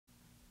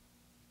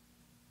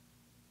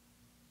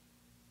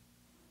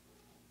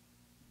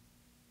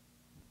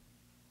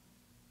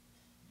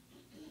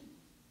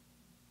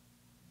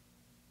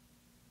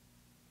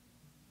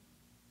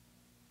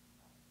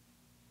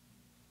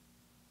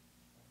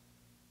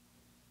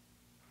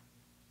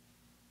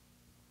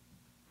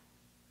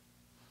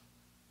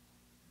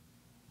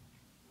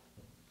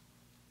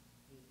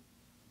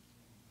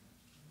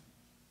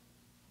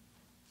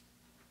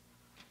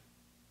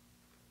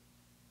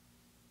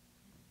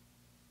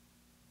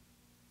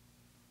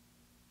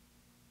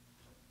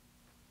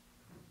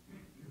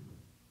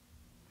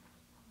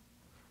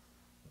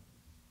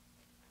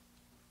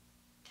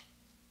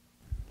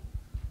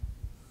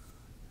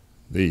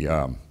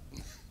The,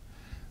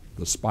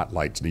 the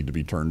spotlights need to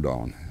be turned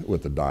on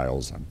with the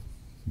dials. I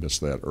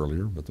missed that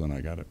earlier, but then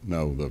I got it.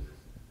 No, the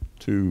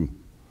two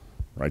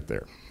right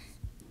there.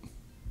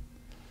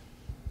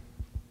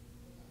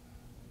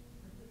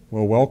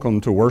 Well,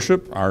 welcome to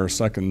worship, our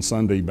second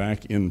Sunday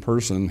back in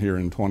person here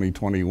in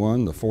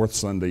 2021, the fourth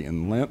Sunday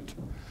in Lent.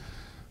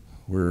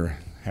 We're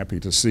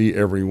happy to see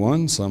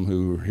everyone. Some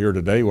who are here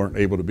today weren't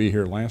able to be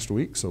here last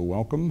week, so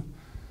welcome.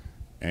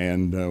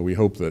 And we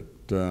hope that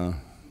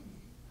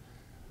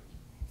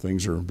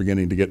things are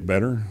beginning to get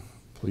better.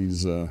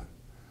 Please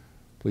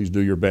do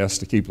your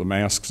best to keep the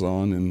masks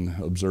on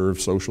and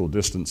observe social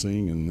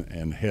distancing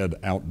and head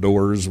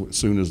outdoors as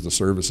soon as the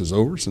service is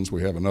over, since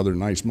we have another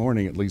nice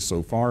morning, at least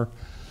so far.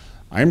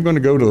 I'm going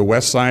to go to the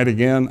west side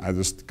again,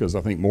 because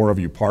I think more of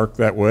you park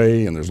that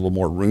way and there's a little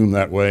more room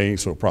that way.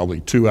 So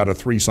probably 2 out of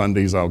 3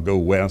 Sundays I'll go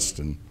west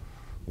and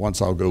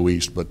once I'll go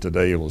east, but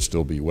today it will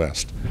still be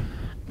west.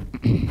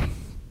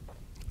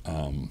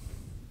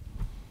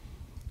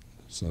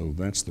 So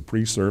that's the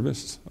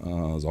pre-service.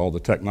 Is all the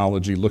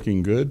technology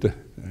looking good?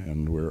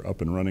 And we're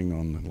up and running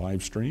on the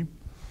live stream.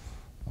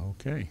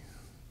 Okay,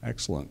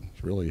 excellent.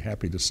 Really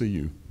happy to see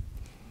you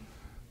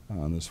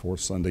on this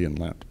fourth Sunday in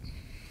Lent.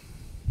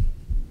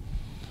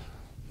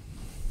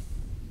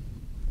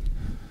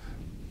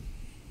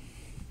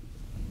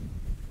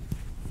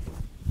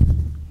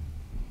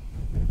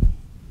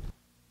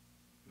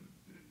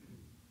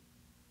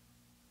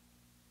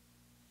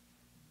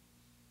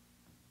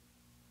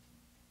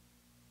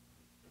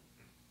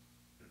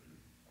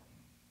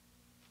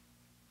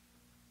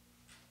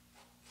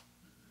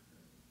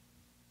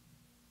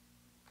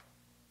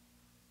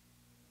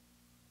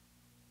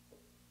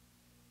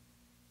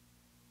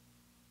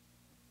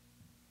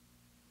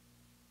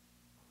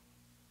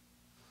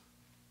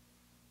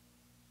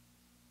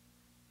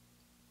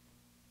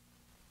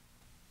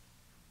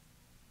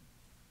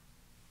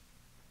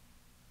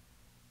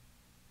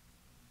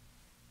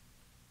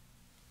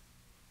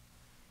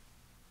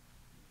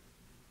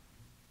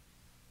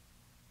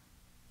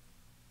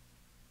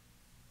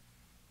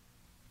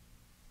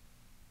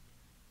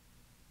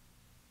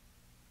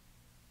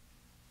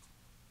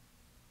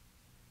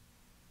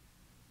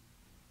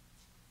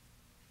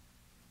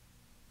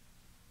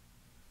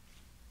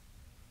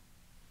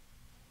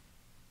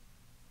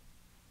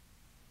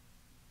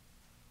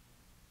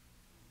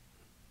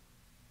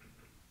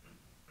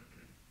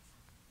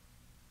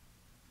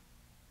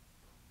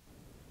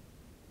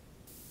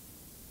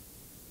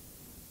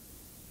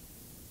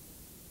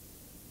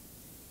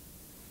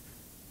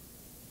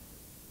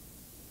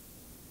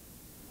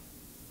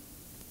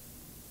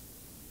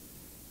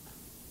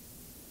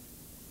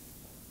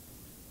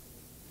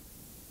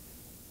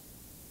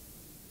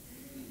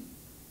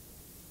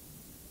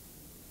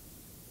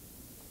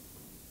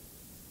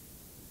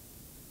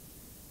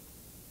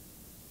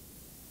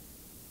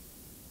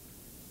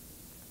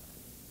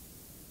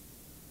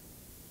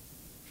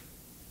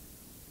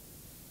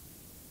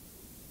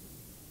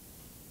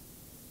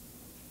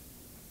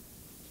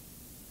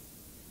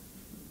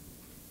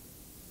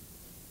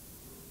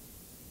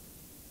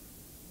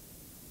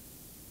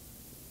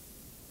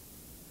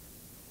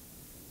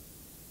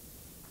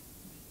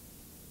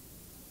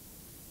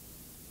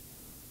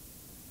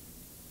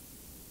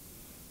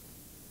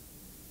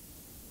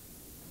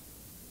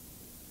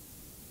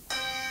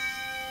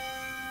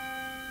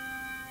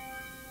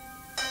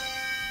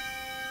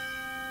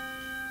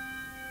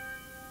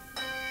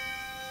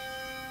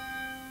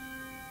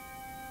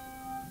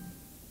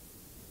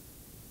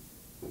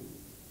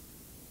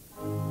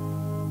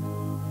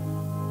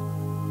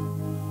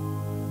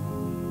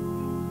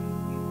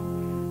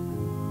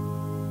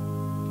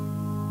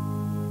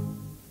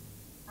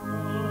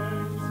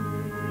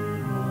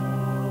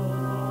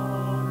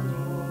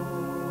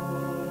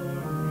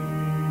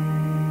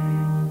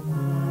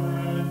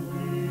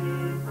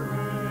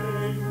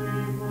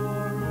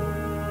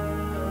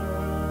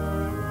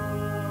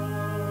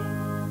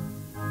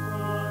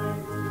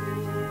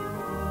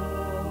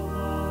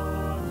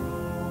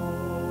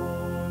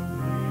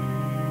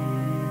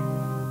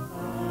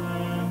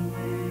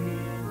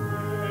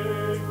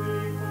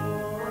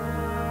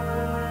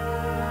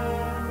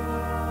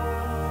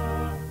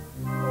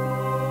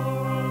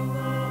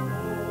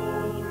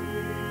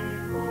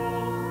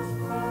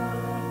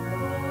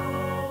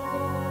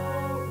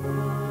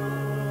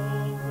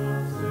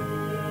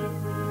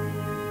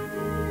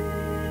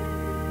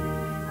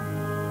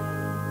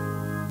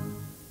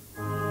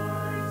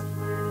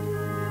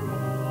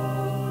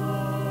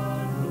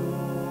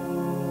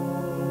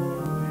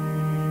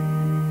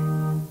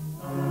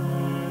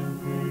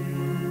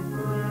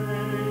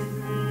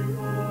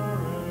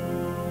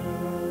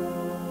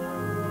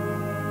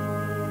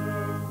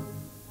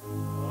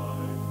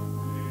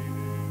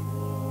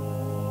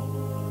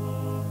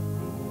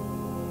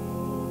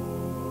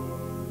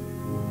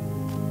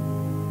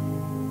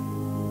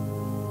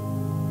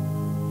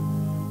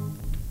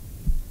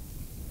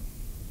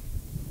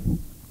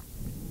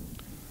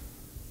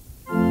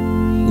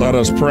 Let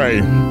us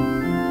pray.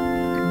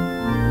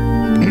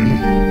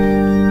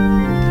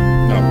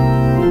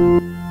 No.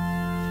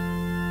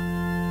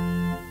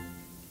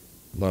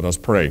 Let us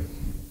pray.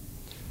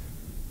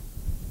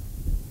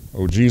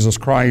 O Jesus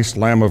Christ,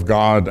 Lamb of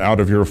God, out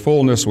of your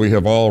fullness we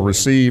have all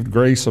received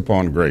grace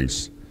upon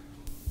grace.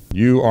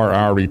 You are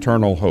our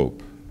eternal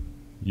hope.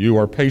 You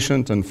are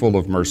patient and full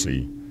of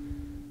mercy.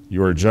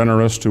 You are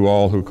generous to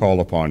all who call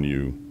upon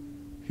you.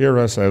 Hear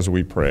us as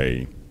we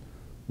pray.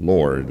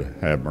 Lord,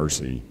 have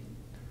mercy.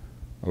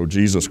 O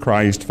Jesus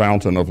Christ,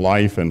 fountain of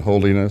life and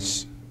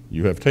holiness,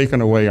 you have taken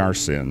away our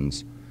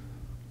sins.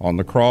 On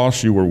the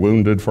cross you were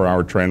wounded for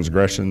our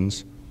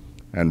transgressions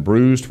and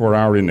bruised for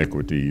our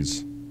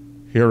iniquities.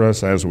 Hear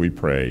us as we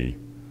pray.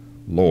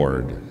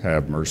 Lord,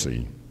 have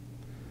mercy.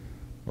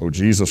 O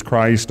Jesus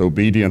Christ,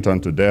 obedient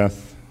unto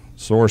death,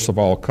 source of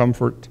all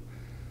comfort,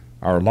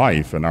 our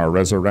life and our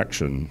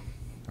resurrection,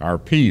 our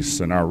peace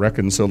and our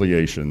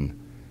reconciliation,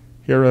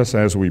 hear us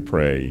as we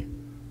pray.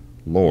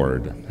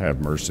 Lord,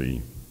 have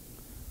mercy.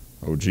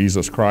 O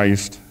Jesus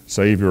Christ,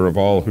 Savior of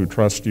all who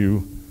trust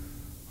you,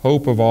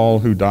 hope of all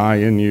who die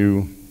in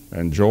you,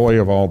 and joy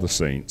of all the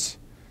saints,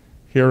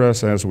 hear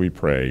us as we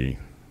pray.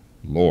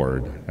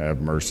 Lord,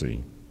 have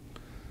mercy.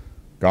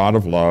 God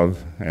of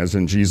love, as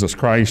in Jesus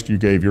Christ you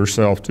gave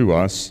yourself to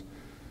us,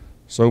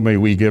 so may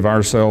we give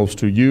ourselves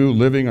to you,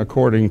 living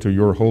according to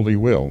your holy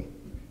will.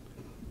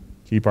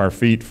 Keep our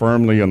feet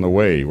firmly in the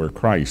way where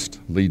Christ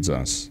leads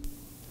us.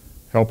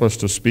 Help us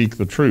to speak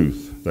the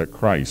truth that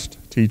Christ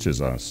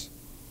teaches us.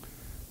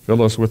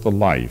 Fill us with the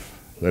life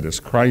that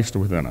is Christ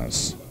within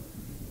us.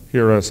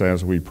 Hear us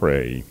as we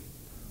pray.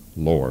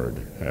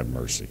 Lord, have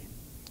mercy.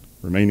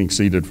 Remaining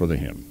seated for the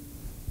hymn.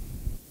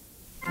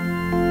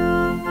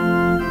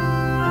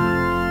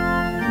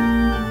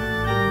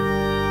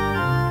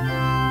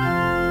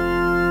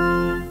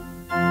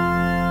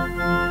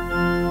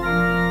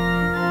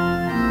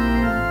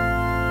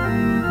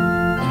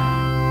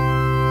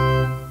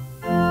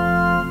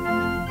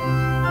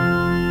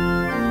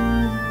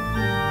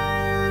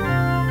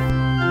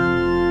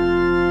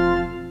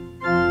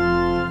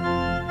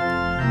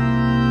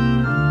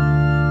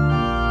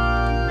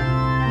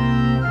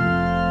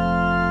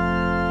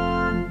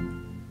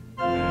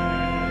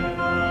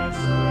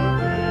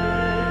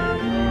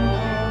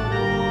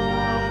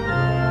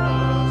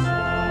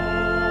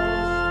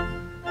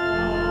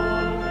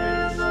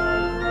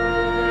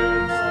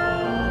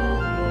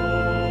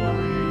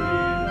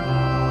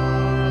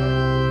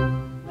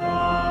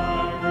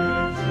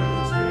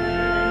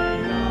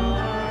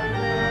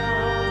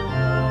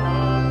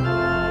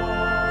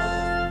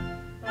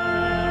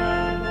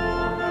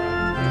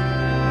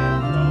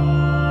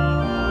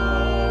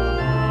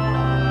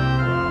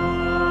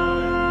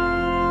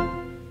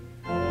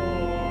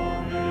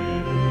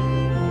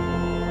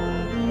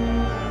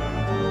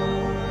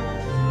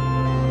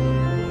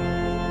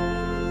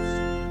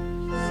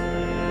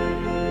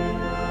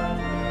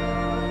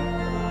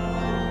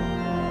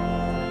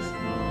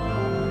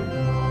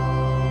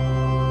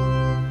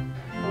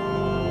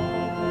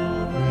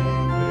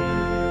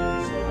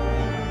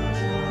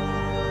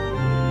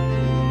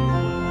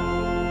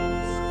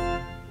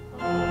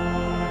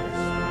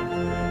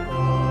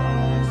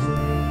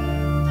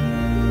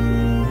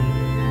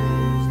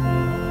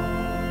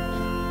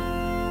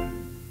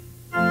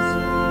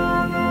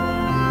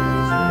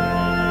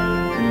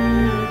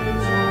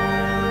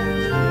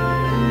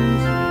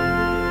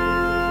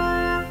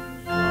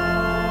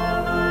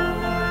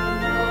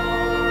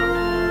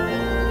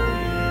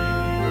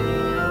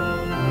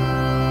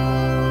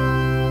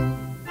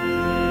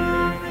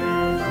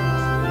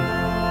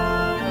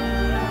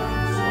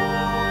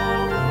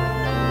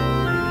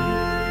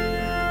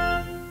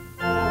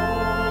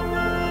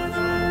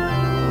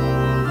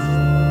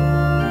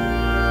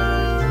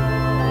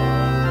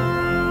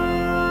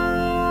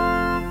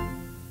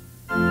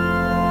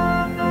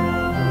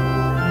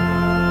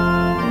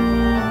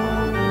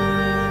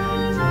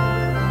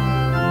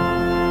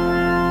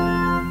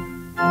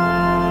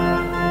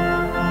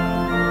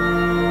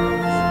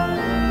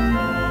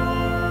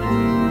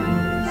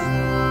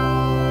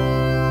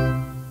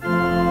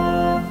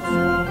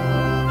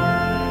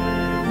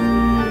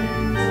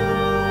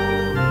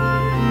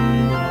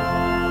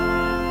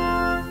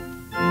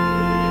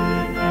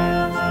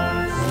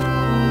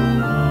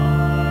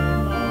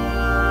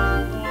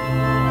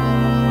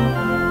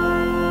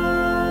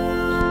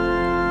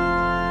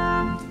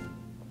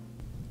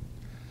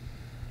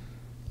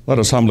 Let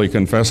us humbly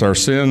confess our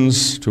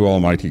sins to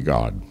Almighty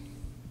God.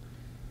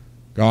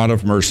 God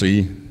of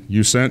mercy,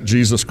 you sent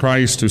Jesus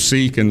Christ to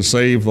seek and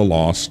save the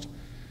lost.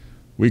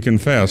 We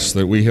confess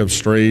that we have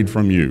strayed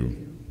from you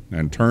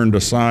and turned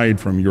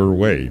aside from your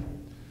way.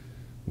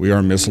 We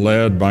are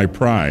misled by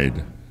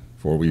pride,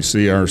 for we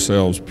see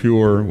ourselves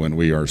pure when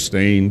we are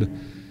stained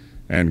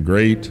and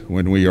great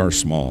when we are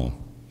small.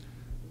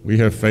 We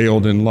have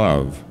failed in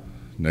love,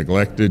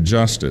 neglected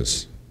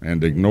justice,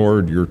 and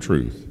ignored your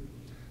truth.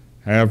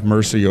 Have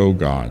mercy, O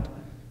God,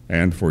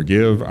 and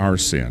forgive our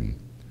sin.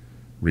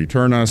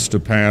 Return us to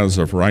paths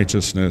of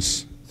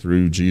righteousness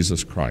through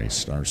Jesus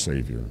Christ, our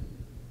Savior.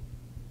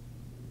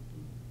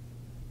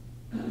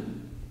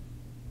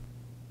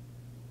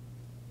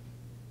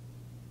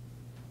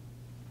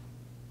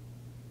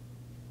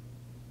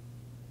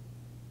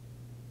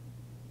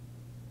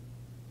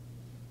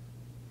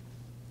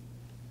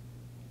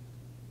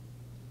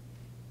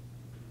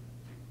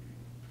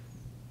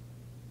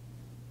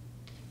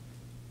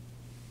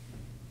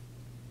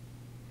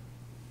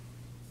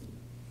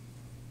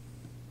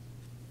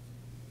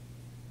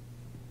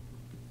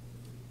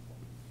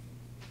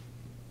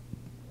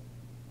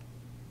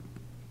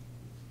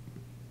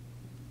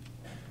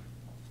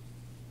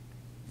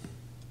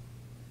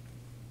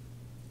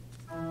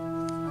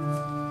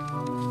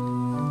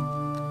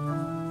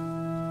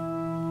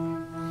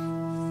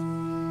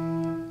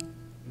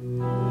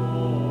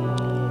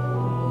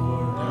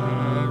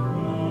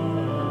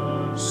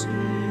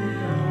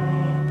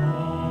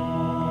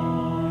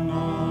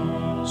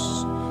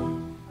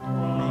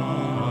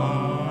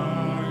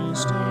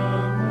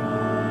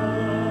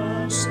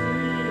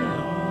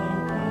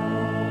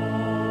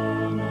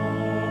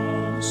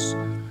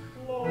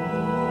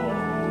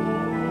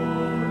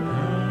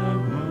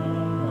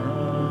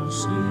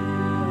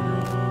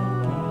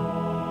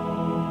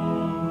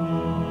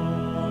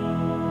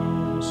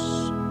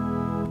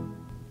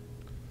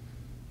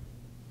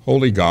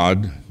 Holy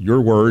God,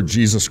 your word,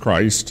 Jesus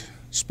Christ,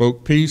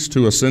 spoke peace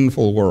to a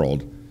sinful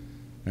world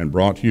and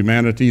brought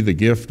humanity the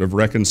gift of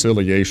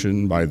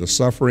reconciliation by the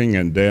suffering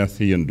and death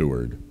he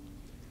endured.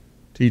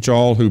 Teach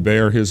all who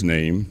bear his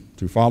name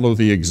to follow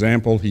the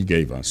example he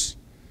gave us.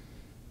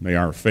 May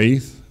our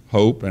faith,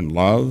 hope, and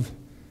love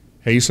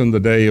hasten the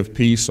day of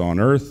peace on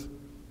earth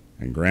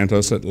and grant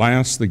us at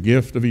last the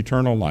gift of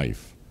eternal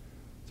life.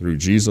 Through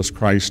Jesus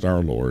Christ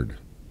our Lord.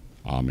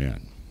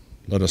 Amen.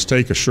 Let us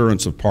take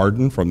assurance of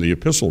pardon from the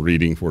epistle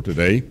reading for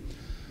today,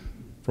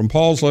 from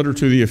Paul's letter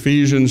to the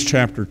Ephesians,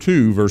 chapter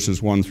 2,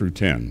 verses 1 through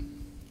 10.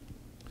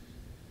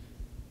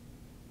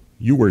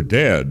 You were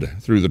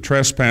dead through the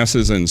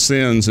trespasses and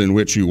sins in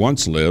which you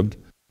once lived,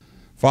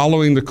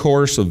 following the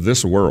course of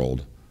this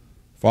world,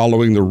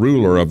 following the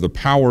ruler of the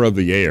power of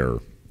the air,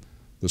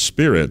 the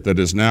spirit that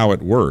is now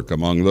at work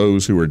among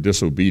those who are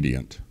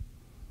disobedient.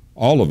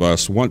 All of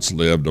us once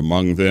lived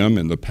among them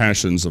in the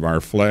passions of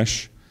our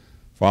flesh,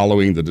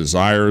 following the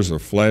desires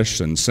of flesh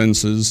and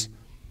senses,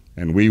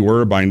 and we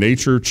were by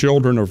nature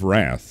children of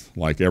wrath,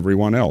 like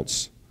everyone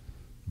else.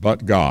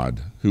 But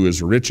God, who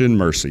is rich in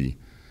mercy,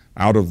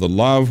 out of the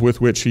love with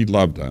which he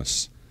loved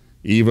us,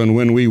 even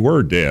when we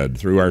were dead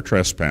through our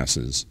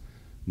trespasses,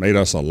 made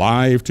us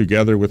alive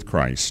together with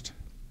Christ.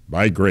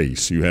 By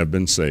grace you have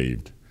been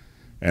saved,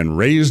 and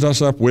raised us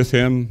up with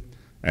him,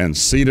 and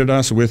seated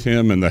us with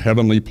him in the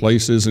heavenly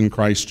places in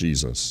Christ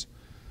Jesus,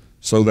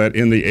 so that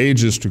in the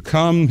ages to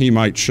come he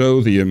might show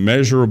the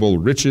immeasurable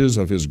riches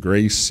of his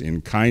grace in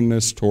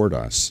kindness toward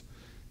us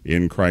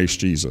in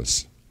Christ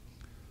Jesus.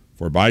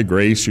 For by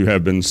grace you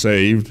have been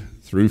saved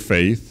through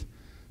faith,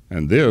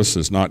 and this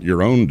is not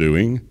your own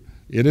doing,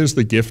 it is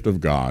the gift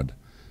of God,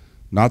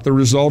 not the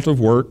result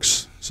of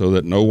works, so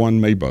that no one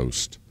may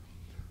boast.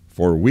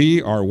 For we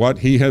are what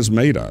he has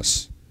made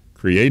us,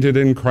 created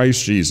in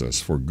Christ Jesus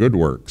for good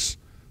works,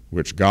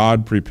 which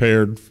God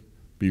prepared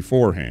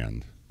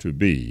beforehand to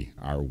be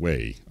our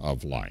way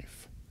of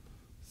life.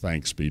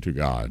 Thanks be to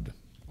God.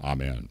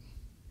 Amen.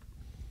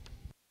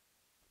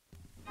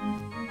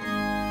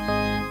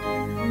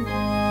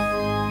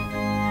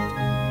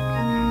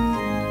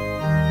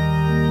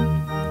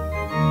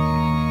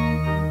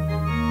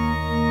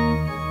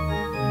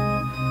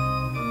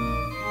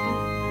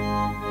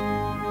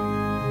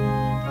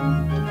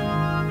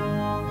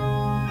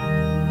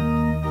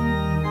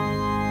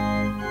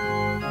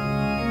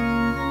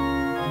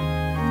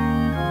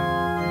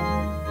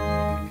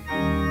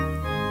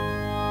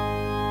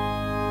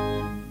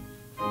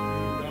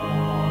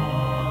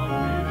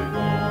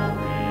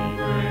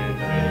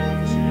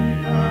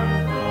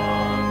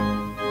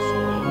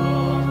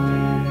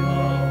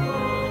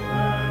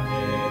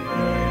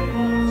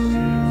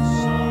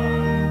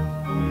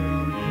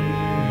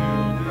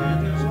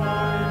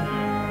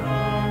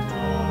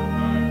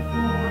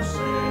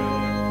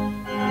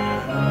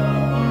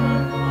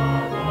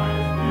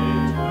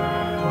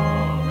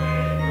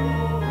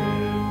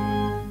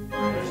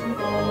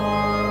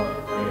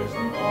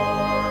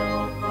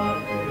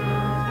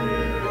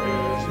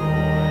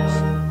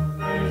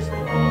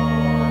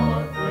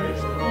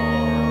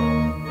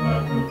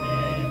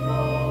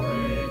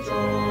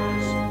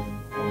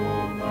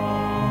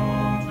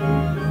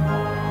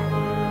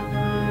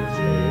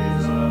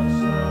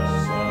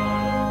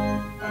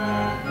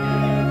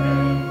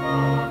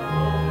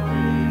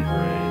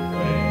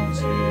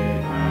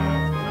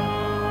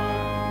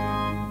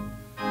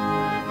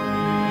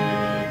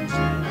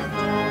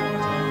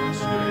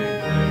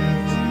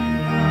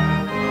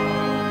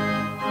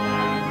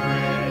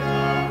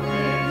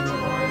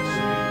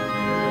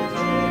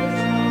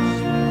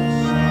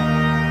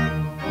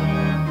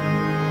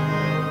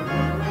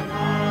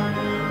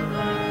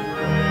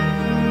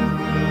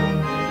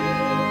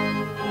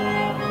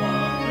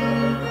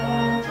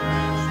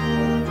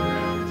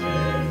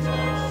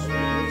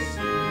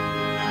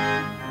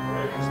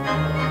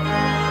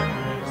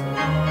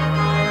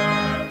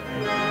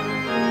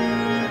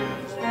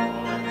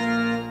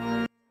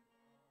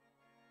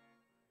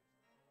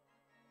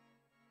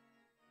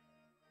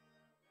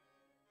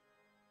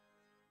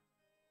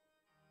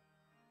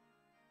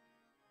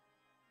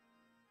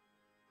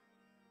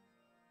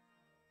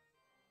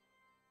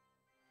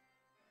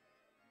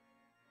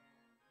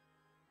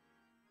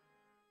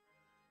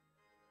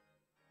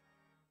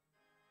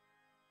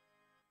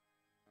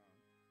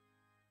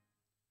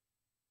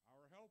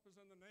 Our help is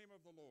in the name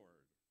of the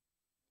Lord.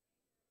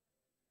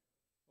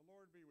 The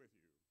Lord be with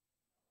you.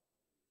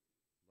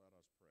 Let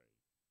us pray.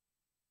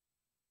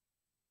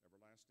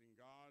 Everlasting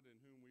God, in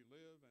whom we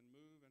live and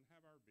move and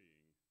have our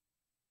being,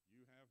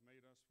 you have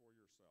made us for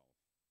yourself,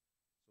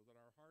 so that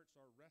our hearts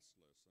are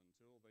restless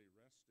until they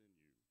rest in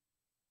you.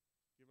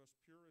 Give us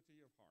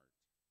purity of heart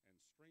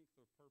and strength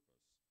of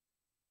purpose,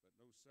 that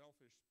no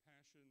selfish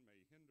passion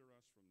may hinder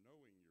us from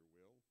knowing your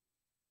will,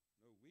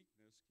 no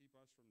weakness keep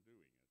us from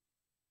doing it,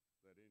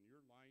 that in your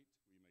light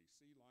we may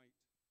see light,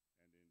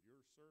 and in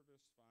your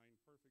service find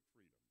perfect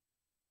freedom.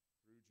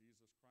 Through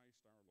Jesus Christ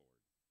our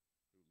Lord,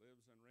 who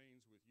lives and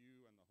reigns with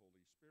you and the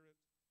Holy Spirit,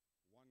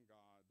 one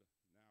God,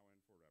 now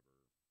and forever.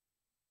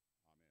 Amen.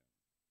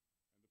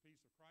 And the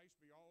peace of Christ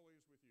be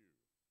always with you.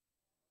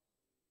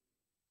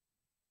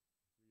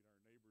 Greet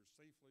our neighbors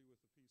safely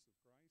with the peace of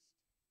Christ.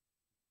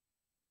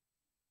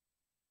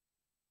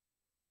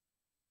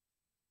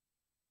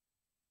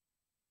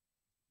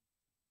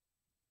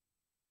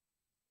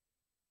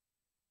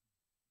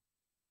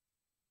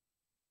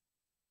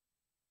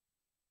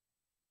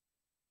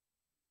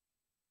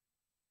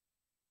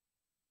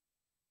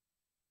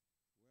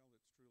 Well,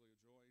 it's truly a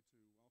joy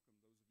to welcome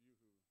those of you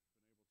who have been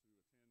able to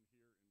attend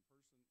here in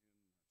person in church,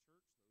 those who are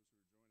joining us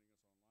on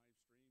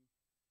live stream,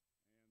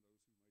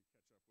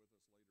 and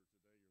those who may catch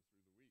up with us later today or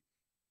through the week.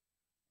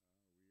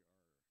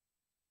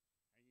 We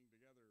are hanging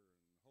together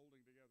and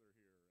holding together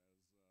here as we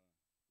hope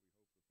the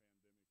pandemic is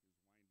winding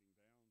down,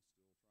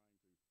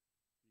 still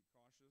trying to be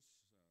cautious,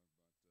 but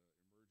emerging from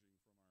our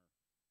wintertime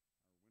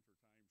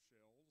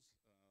shells at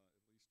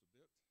least a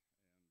bit, and good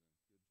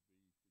to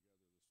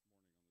be together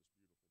this morning on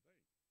this beautiful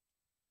day.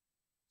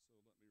 So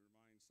let me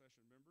remind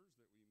session members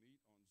that we meet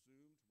on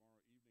Zoom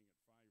tomorrow evening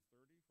at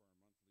 5:30 for our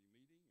monthly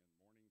meeting, and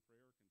morning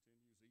prayer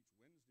continues each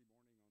Wednesday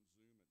morning on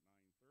Zoom at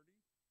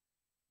 9:30,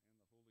 and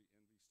the Holy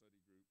Envy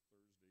Study Group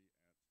Thursday at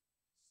 7.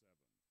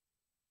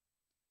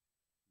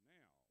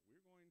 Now,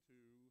 we're going to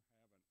have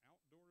an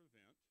outdoor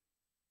event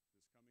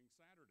this coming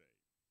Saturday,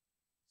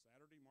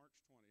 March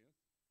 20th,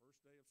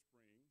 first day of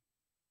spring,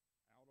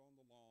 out on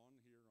the lawn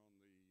here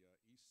on the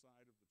east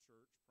side of the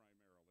church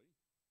primarily.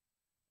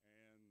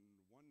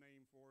 And one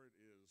name for it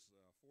is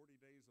 40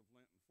 Days of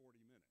Lent in 40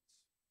 Minutes,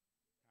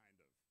 kind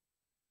of.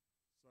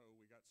 So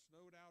we got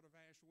snowed out of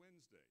Ash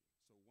Wednesday.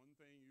 So one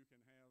thing you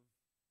can have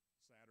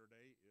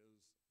Saturday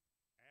is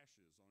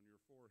ashes on your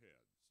forehead.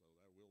 So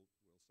that we'll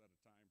set a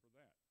time for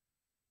that.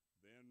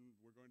 Then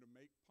we're going to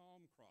make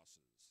palm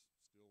crosses,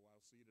 still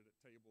while seated at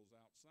tables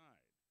outside.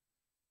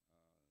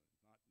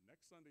 Not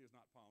next Sunday is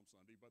not Palm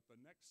Sunday, but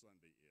the next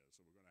Sunday is.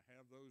 So we're going to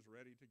have those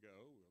ready to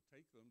go. We'll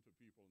take them to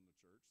people in the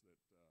church that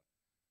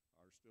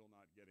are still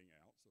not getting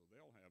out, so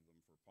they'll have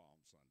them for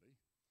Palm Sunday.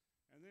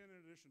 And then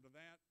in addition to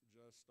that,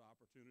 just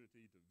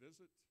opportunity to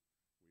visit.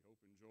 We hope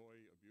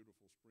enjoy a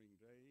beautiful spring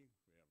day.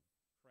 We have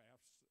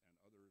crafts and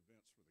other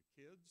events for the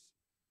kids,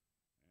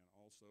 and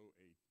also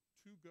a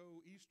to-go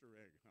Easter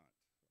egg hunt.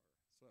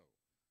 So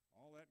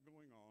all that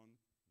going on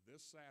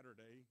this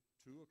Saturday,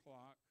 2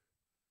 o'clock.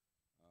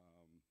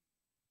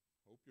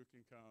 Hope you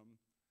can come,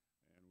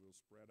 and we'll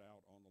spread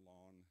out on the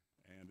lawn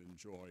and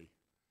enjoy.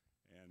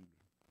 And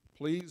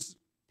please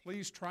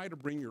try to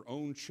bring your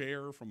own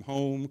chair from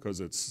home, because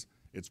it's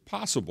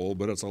possible,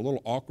 but it's a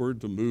little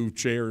awkward to move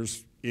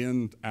chairs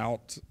in,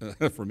 out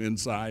from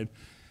inside,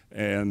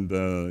 and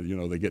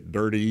they get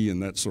dirty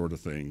and that sort of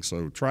thing.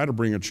 So try to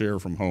bring a chair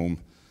from home,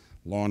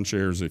 lawn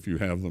chairs if you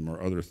have them,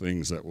 or other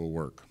things that will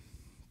work.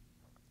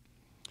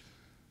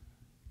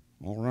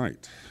 All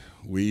right,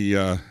 we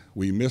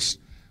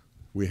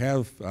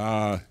have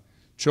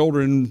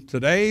children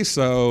today,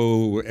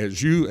 so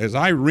as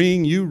I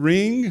ring, you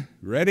ring.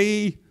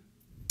 Ready?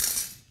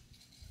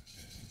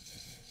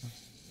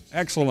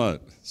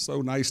 Excellent.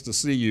 So nice to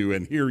see you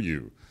and hear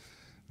you.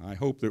 I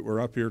hope that we're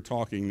up here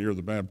talking near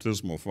the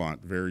baptismal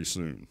font very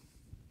soon.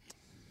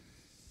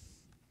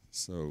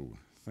 So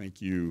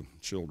thank you,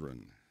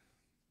 children.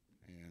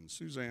 And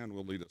Suzanne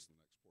will lead us in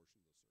the next portion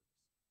of the service. The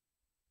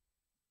Old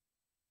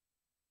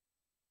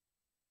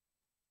Testament lesson is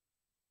from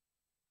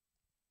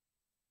the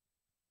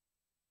book of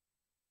Numbers,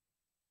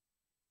 chapter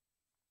 21, verses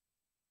 4 through 9.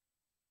 Hear the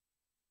word of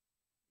God.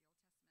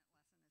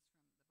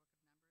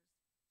 From Mount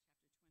Hor they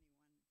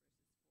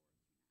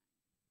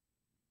set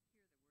out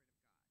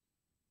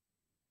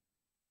by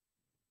the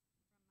way to the Red Sea to go around the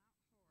land of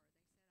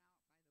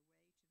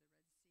Edom.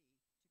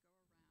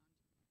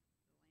 But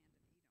the people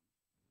became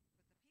impatient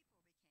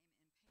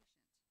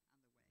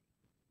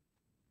on the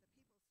way. The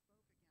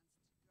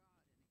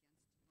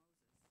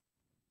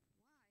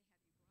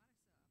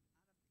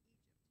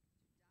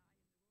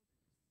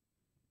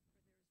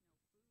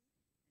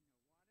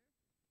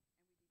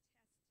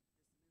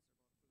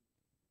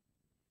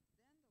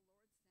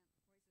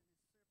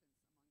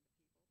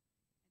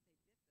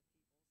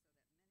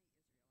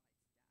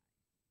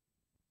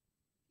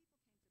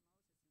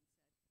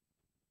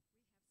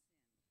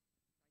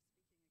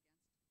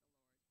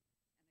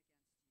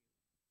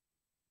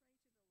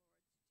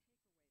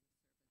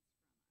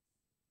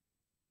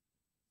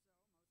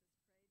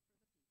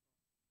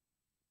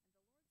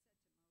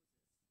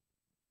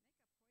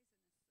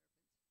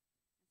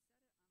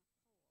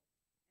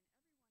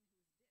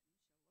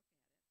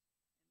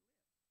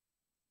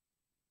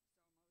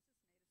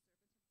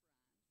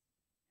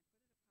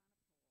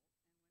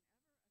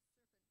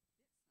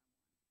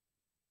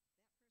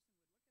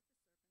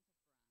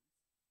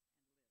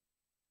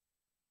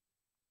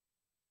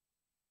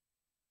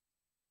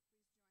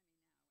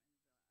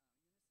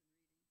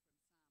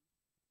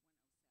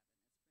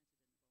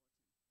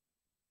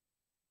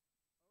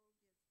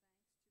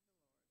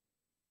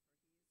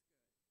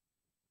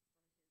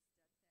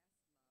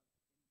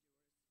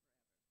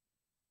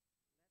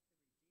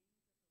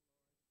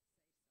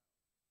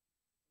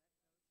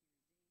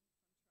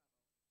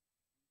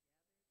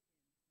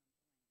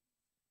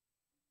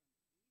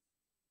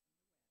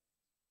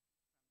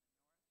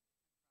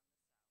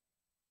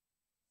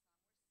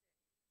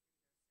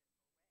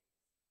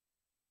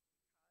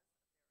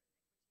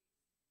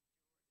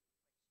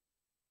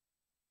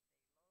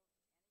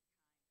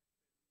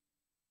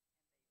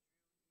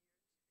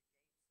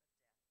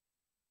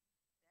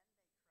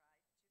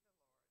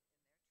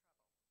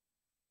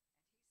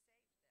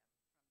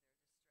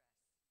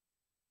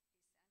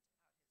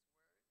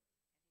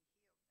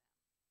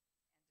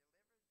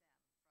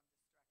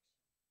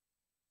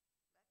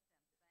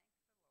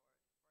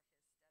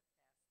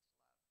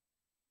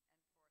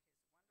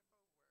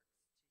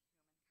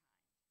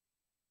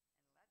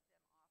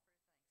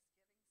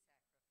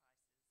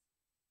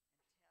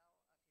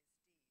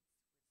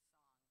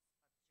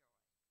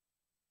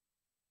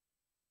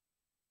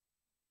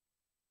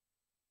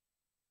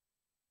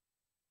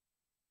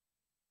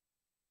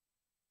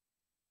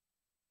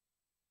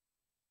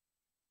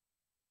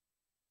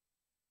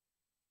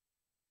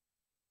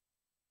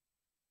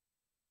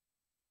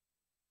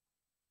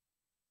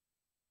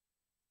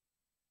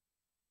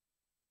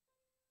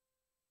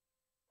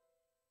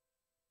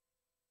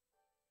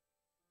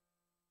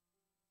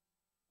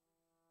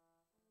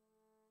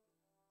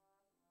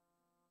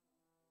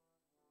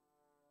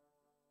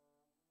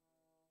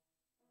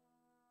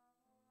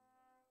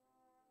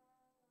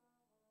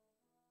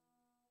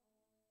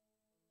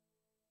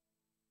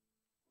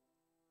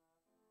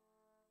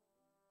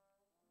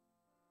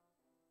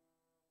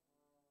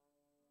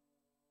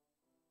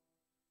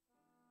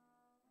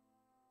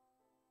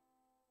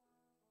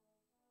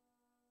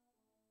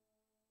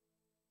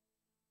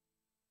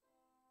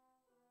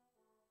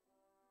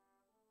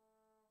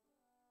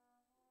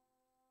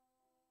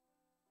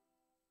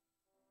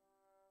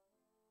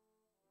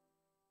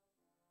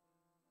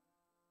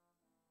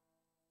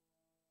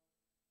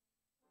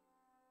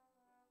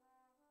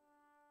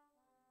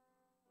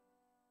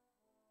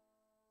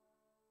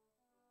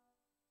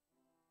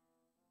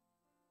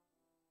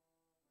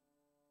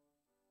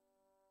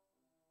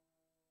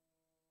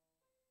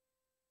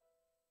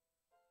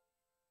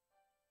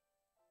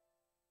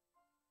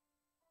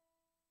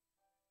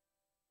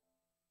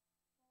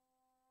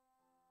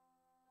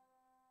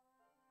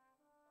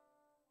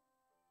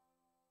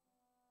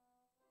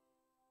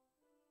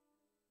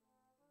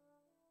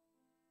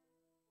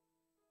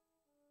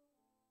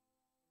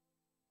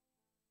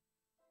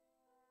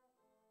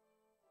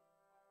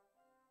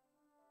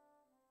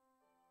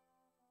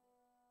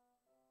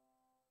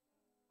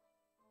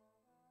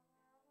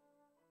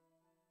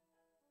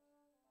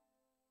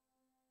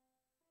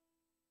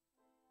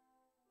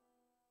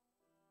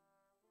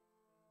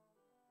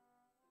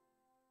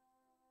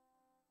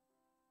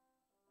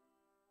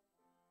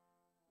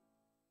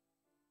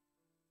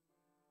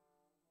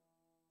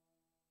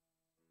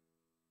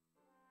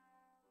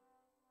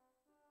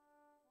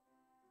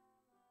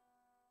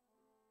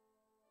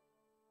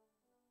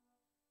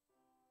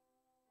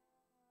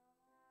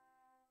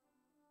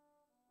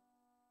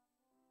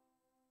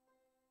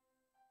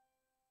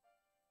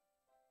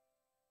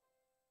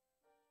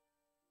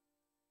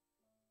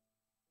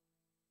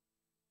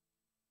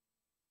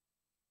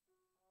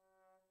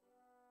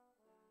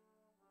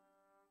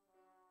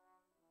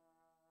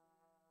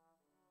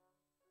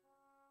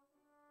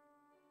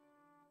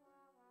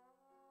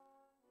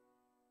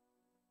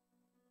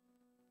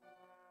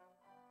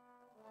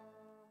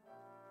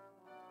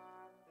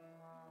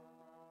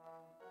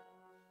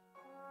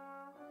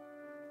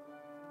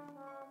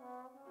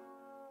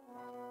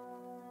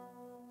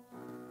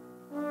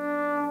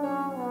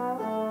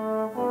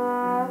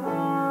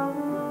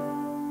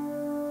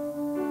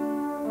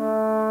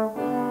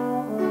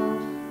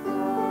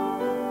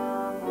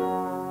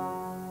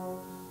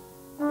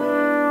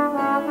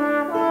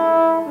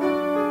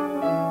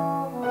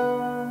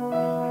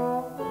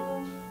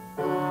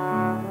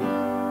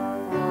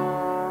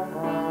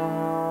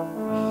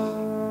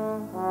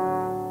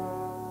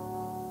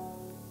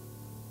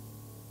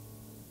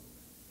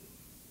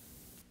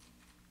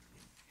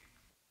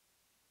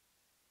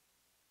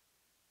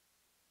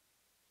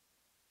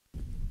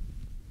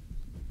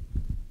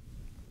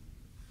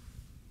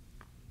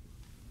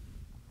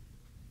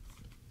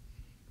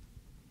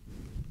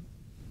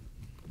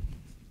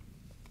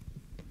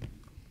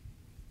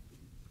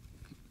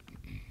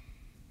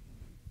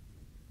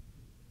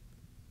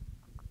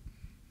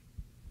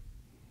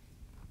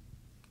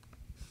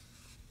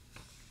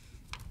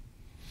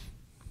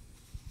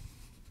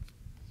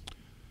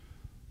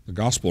The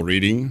gospel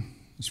reading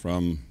is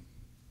from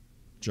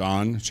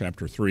John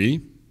chapter 3,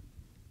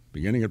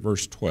 beginning at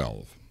verse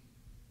 12.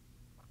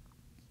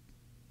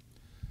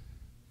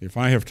 If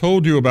I have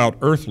told you about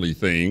earthly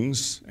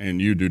things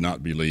and you do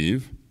not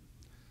believe,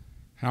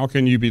 how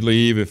can you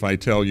believe if I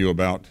tell you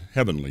about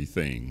heavenly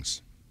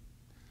things?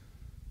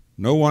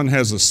 No one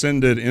has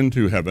ascended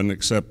into heaven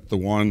except the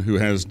one who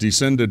has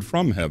descended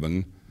from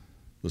heaven,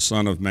 the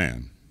Son of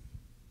Man.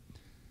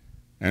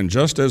 And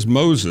just as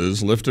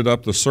Moses lifted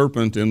up the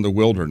serpent in the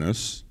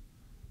wilderness,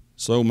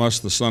 so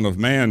must the Son of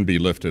Man be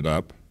lifted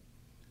up,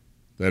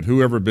 that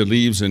whoever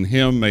believes in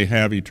him may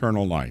have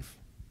eternal life.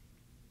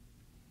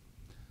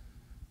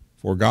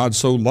 For God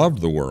so loved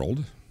the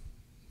world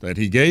that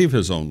he gave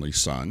his only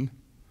Son,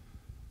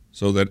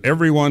 so that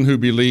everyone who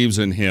believes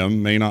in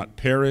him may not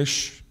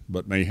perish,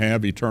 but may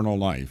have eternal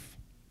life.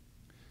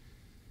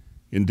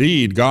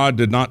 Indeed, God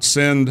did not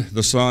send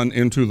the Son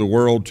into the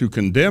world to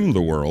condemn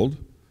the world,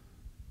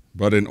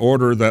 but in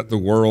order that the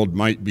world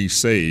might be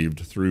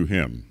saved through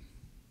him.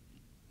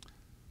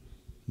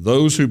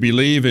 Those who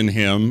believe in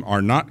him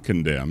are not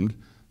condemned,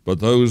 but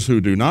those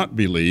who do not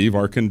believe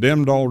are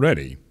condemned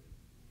already,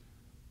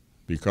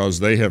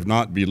 because they have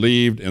not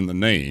believed in the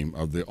name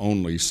of the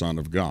only Son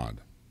of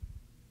God.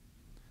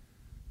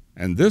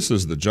 And this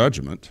is the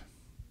judgment,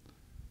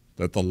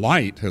 that the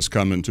light has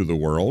come into the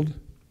world,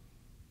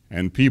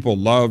 and people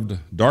loved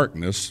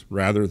darkness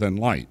rather than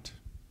light,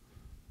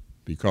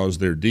 because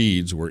their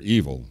deeds were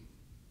evil.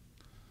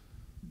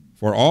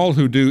 For all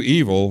who do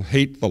evil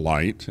hate the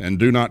light and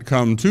do not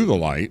come to the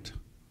light,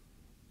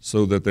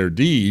 so that their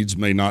deeds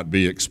may not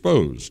be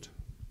exposed.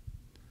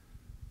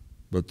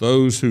 But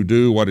those who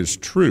do what is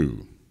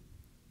true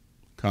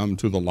come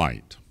to the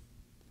light,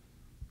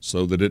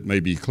 so that it may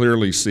be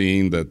clearly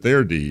seen that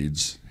their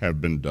deeds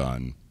have been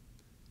done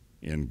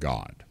in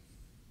God.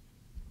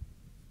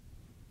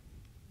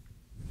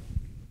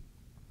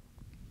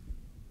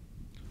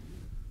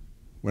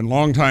 When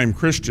longtime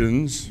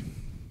Christians,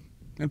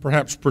 and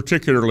perhaps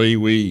particularly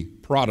we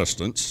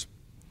Protestants,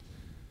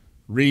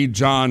 read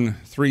John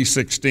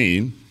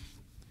 3:16,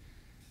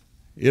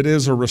 it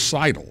is a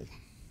recital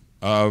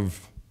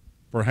of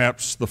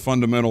perhaps the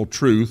fundamental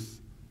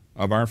truth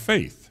of our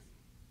faith.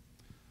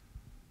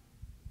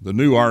 The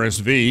New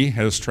RSV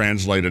has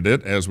translated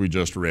it, as we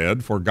just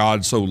read, "For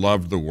God so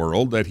loved the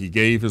world that he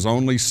gave his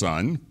only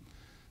Son,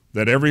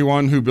 that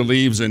everyone who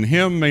believes in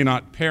him may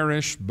not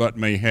perish, but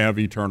may have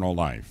eternal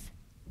life."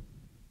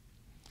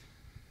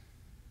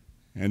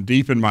 And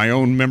deep in my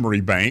own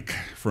memory bank,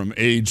 from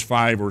age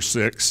 5 or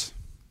 6,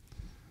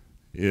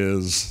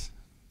 is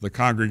the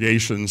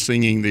congregation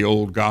singing the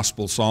old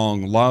gospel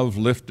song, "Love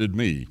Lifted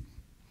Me."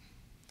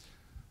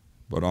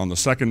 But on the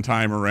second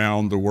time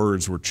around, the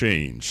words were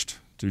changed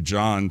to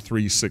John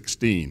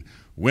 3:16.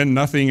 "When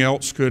nothing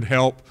else could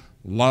help,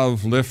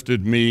 love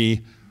lifted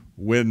me.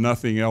 When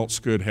nothing else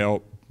could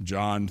help,"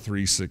 John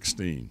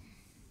 3:16.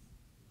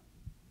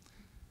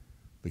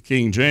 The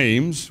King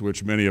James,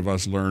 which many of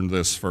us learned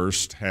this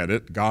first, had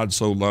it, "God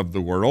so loved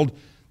the world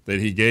that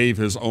he gave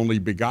his only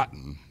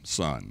begotten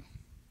Son,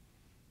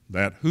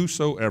 that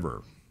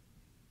whosoever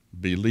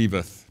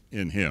believeth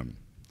in him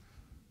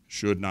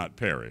should not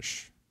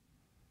perish,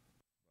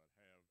 but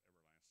have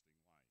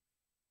everlasting life."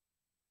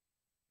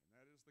 And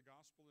that is the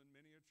gospel in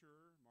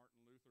miniature.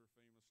 Martin Luther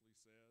famously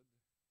said,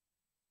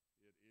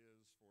 "It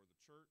is for the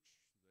church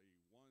the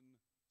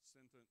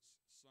one-sentence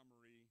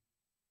summary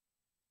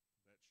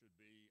that should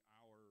be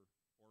our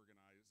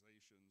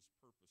organization's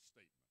purpose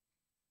statement,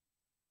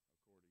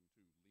 according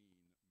to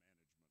lean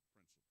management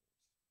principles.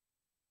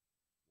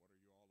 What are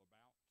you all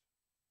about?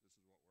 This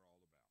is what we're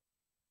all about.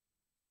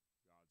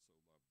 God so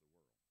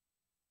loved the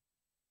world."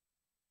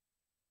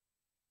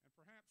 And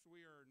perhaps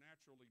we are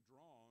naturally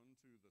drawn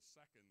to the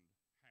second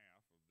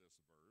half of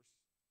this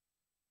verse,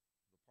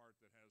 the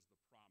part that has the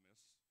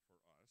promise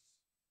for us,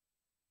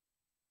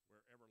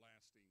 where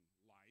everlasting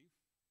life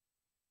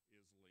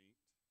is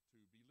linked to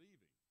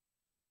believing.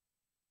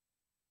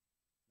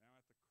 Now,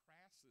 at the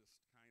crassest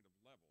kind of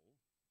level,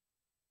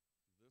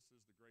 this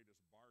is the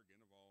greatest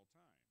bargain of all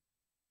time.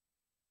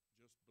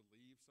 Just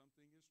believe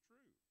something is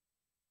true,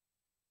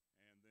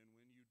 and then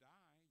when you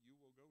die, you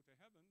will go to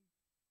heaven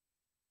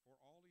for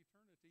all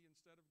eternity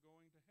instead of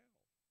going to hell.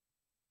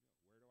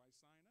 Where do I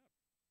sign up?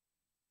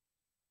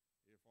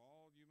 If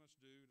all you must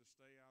do to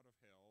stay out of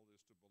hell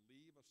is to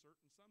believe a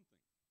certain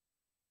something,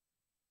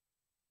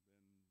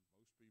 then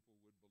most people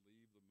would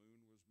believe the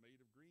moon was made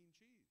of green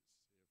cheese,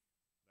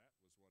 if that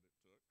was what it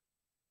took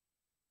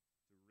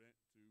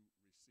to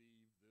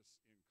receive this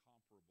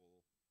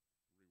incomparable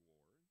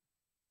reward.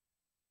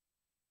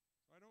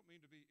 So I don't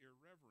mean to be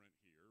irreverent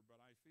here, but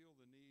I feel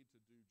the need to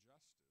do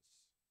justice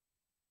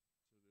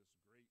to this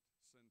great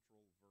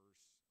central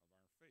verse of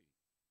our faith.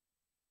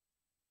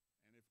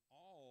 And if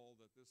all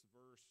that this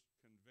verse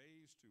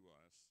conveys to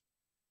us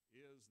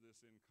is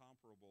this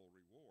incomparable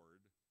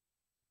reward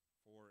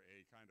for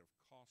a kind of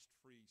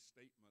cost-free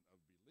statement of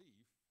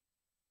belief,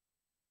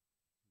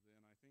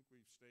 then I think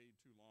we've stayed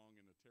too long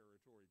in a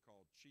territory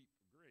called cheap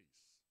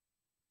grace.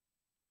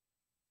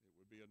 It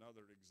would be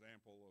another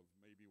example of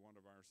maybe one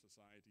of our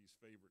society's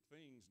favorite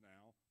things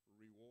now,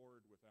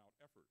 reward without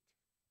effort,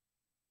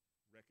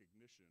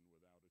 recognition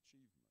without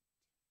achievement.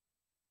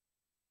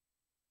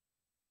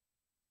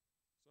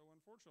 So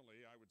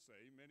unfortunately, I would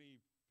say,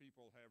 many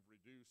people have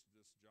reduced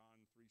this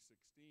John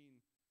 3:16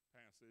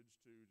 passage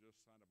to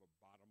just kind of a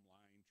bottom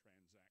line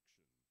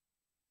transaction.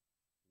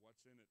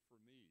 What's in it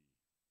for me?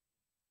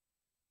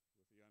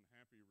 With the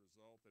unhappy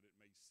result that it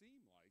may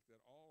seem like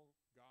that all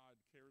God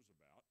cares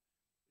about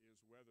is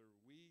whether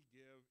we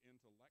give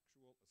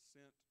intellectual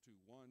assent to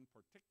one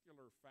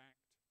particular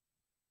fact,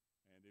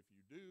 and if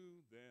you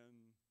do,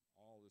 then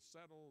all is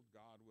settled.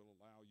 God will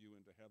allow you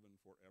into heaven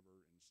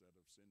forever instead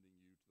of sending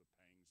you to the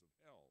pangs of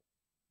hell.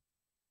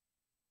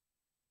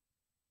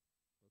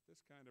 But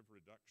this kind of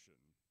reduction,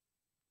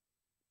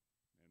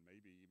 and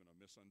maybe even a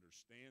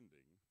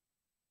misunderstanding,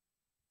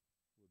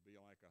 would be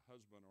like a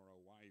husband or a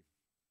wife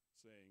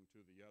saying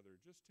to the other,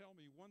 just tell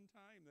me one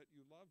time that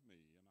you love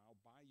me and I'll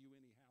buy you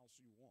any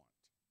house you want.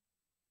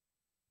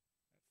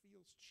 That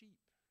feels cheap.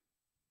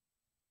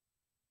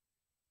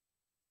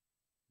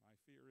 My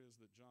fear is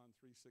that John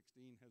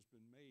 3:16 has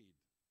been made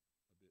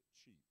a bit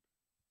cheap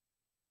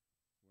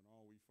when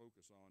all we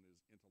focus on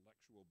is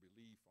intellectual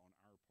belief on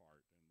our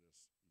part and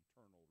this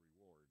eternal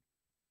reward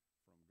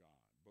from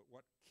God. But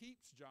what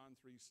keeps John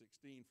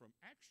 3:16 from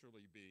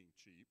actually being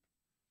cheap,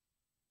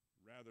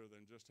 rather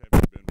than just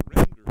having been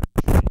rendered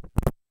cheap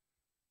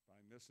by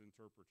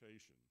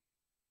misinterpretation,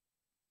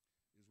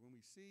 is when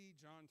we see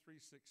John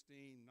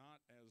 3:16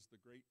 not as the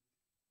great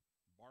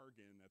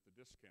bargain at the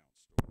discount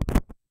store,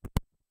 but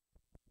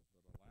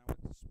allow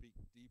it to speak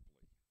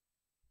deeply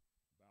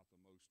about the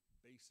most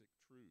basic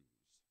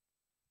truths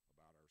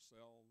about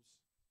ourselves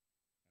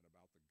and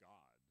about the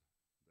God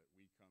that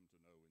we come to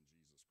know in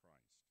Jesus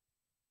Christ.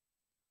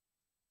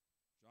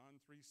 John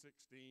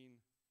 3:16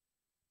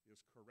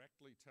 is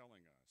correctly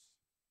telling us,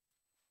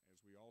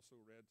 as we also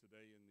read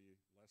today in the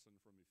lesson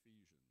from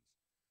Ephesians,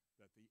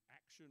 that the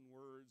action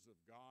words of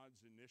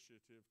God's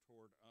initiative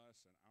toward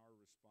us and our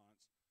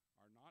response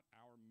are not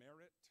our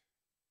merit,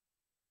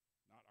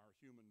 not our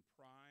human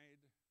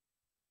pride,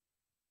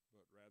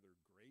 but rather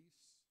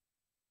grace,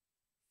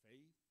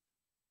 faith,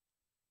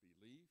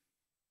 belief,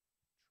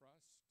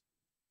 trust,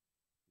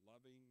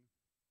 loving,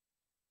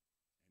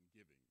 and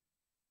giving.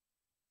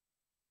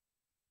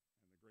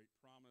 And the great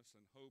promise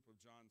and hope of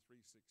John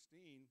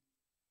 3:16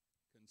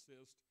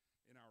 consist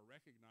in our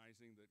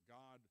recognizing that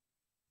God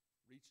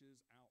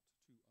reaches out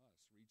to us,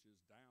 reaches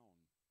down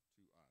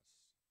to us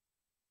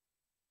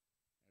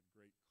at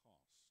great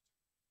cost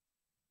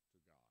to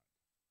God.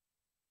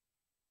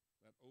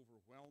 That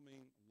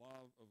overwhelming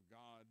love of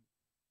God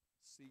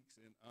seeks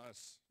in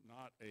us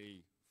not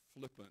a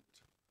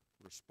flippant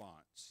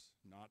response,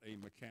 not a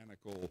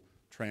mechanical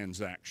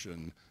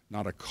transaction,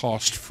 not a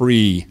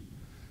cost-free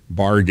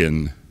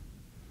bargain,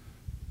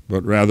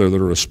 but rather the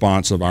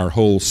response of our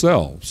whole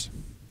selves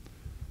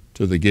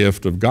to the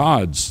gift of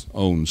God's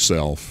own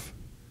self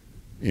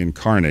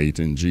incarnate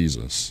in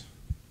Jesus.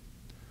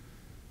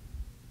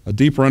 A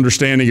deeper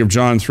understanding of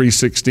John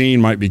 3:16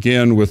 might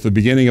begin with the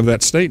beginning of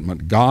that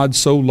statement, God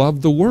so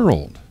loved the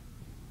world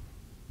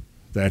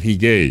that he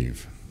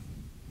gave.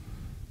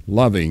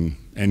 Loving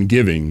and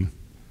giving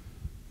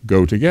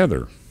go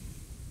together.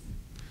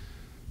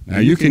 Now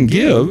you can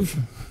give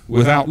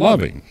without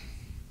loving.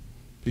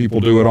 People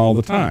do it all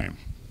the time.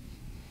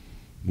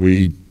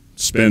 We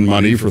spend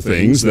money for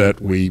things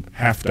that we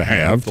have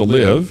to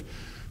live.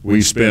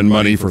 We spend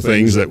money for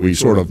things that we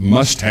sort of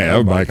must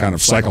have by kind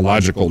of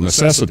psychological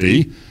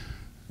necessity,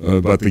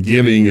 but the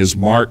giving is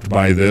marked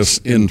by this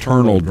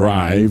internal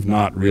drive,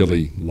 not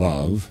really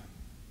love.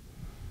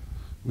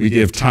 We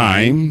give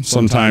time,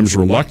 sometimes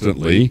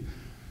reluctantly,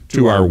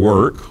 to our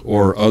work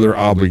or other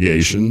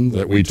obligation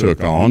that we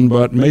took on,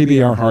 but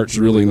maybe our heart's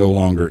really no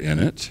longer in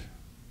it.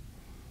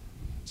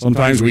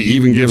 Sometimes we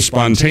even give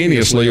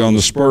spontaneously on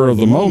the spur of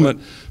the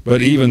moment,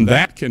 but even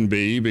that can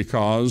be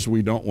because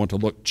we don't want to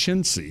look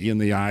chintzy in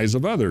the eyes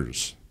of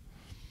others.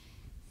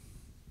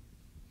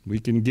 We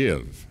can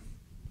give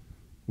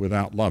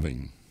without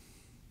loving,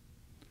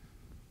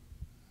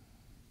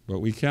 but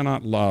we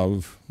cannot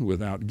love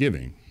without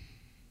giving.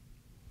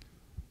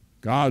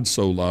 God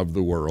so loved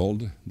the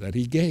world that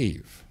he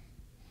gave.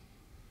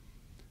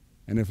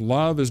 And if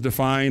love is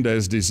defined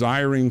as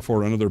desiring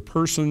for another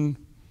person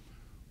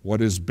what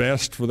is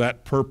best for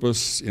that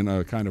purpose in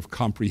a kind of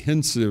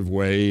comprehensive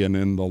way and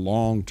in the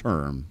long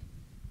term,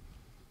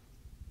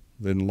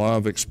 then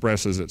love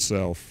expresses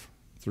itself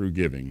through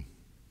giving,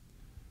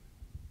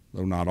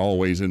 though not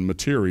always in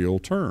material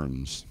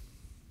terms.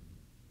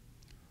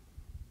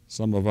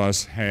 Some of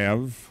us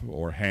have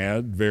or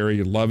had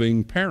very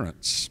loving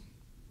parents,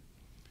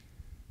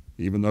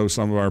 even though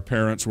some of our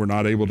parents were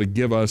not able to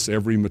give us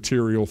every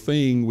material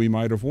thing we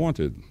might have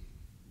wanted.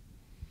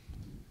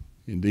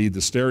 Indeed,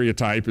 the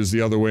stereotype is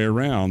the other way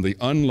around. The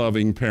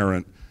unloving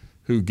parent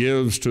who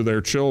gives to their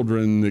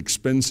children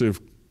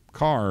expensive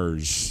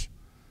cars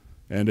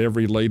and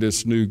every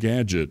latest new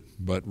gadget,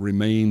 but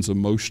remains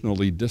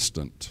emotionally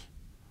distant,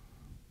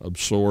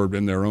 absorbed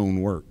in their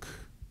own work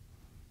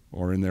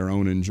or in their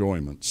own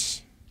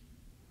enjoyments.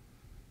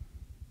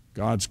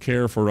 God's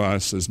care for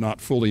us is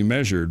not fully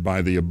measured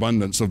by the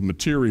abundance of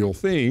material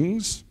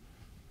things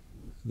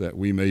that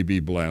we may be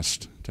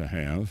blessed to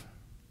have,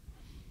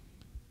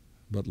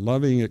 but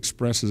loving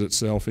expresses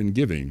itself in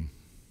giving,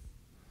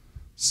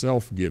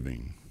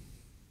 self-giving.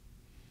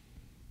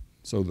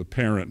 So the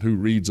parent who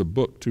reads a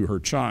book to her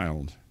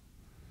child,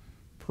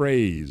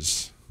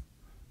 prays,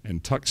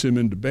 and tucks him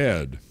into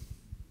bed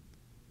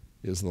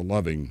is the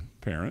loving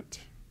parent.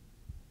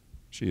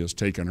 She has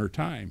taken her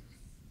time,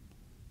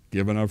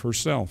 given of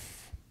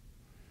herself,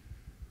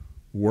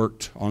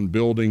 worked on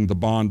building the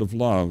bond of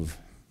love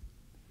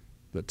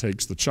that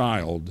takes the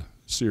child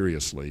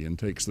seriously and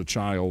takes the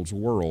child's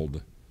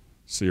world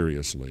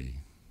seriously.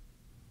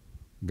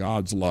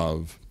 God's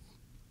love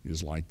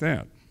is like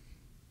that.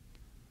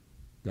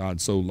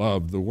 God so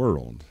loved the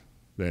world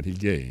that he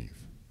gave.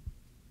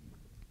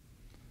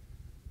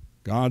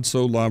 God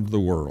so loved the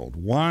world.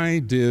 Why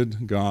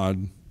did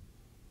God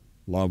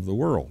love the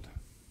world?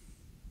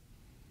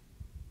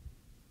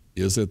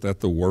 Is it that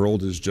the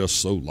world is just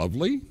so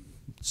lovely,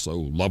 so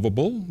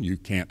lovable, you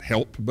can't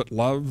help but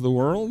love the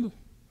world?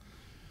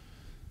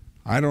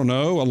 I don't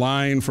know. A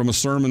line from a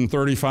sermon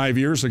 35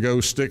 years ago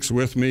sticks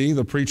with me.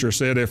 The preacher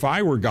said, "If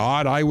I were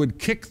God, I would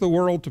kick the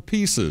world to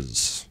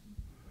pieces.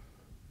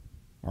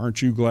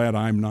 Aren't you glad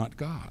I'm not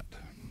God?"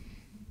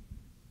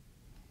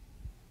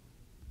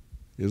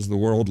 Is the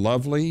world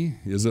lovely?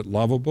 Is it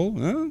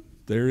lovable?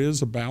 There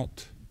is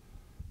about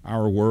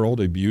our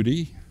world a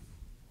beauty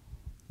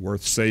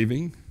worth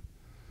saving.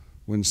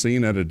 When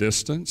seen at a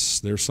distance,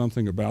 there's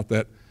something about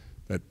that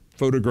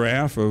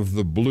photograph of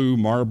the blue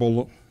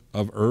marble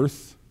of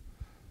earth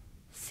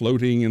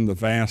floating in the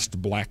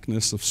vast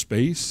blackness of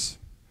space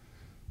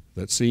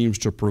that seems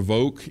to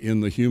provoke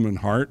in the human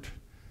heart,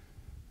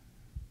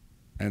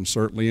 and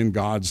certainly in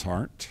God's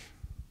heart,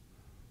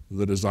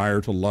 the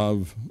desire to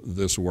love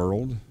this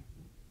world,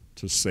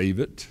 to save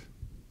it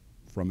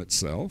from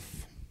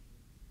itself.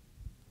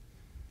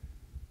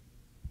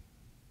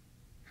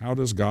 How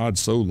does God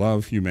so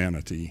love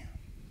humanity?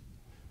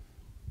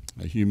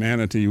 A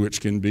humanity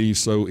which can be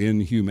so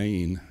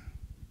inhumane.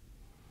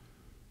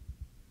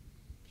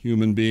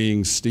 Human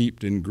beings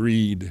steeped in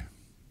greed,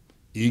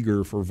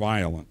 eager for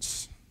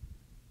violence.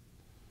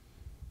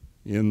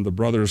 In the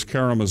Brothers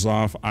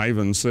Karamazov,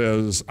 Ivan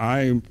says,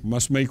 "I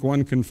must make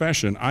one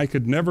confession. I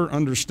could never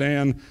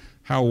understand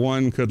how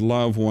one could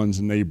love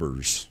one's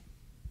neighbors.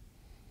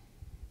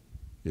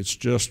 It's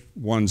just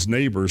one's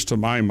neighbors, to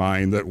my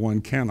mind, that one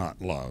cannot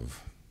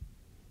love,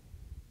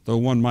 though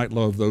one might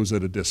love those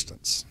at a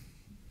distance."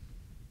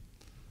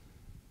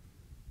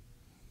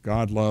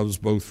 God loves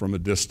both from a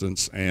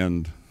distance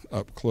and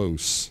up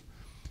close.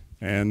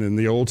 And in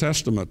the Old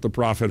Testament, the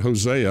prophet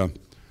Hosea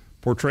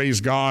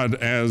portrays God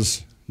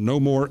as no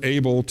more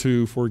able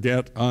to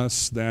forget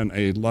us than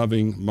a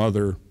loving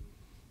mother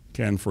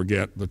can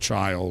forget the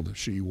child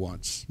she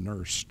once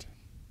nursed.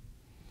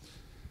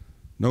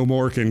 No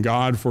more can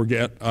God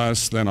forget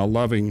us than a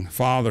loving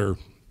father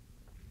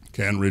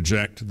can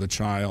reject the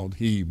child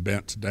he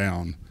bent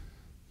down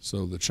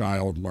so the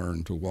child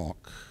learned to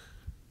walk.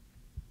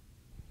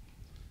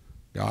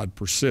 God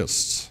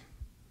persists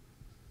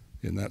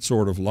in that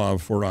sort of love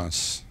for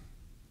us,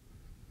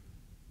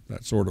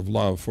 that sort of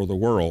love for the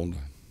world.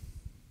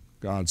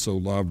 God so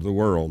loved the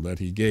world that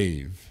he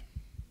gave.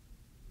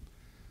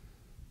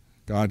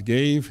 God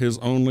gave his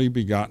only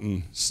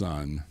begotten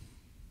Son.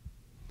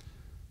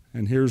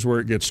 And here's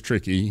where it gets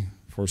tricky,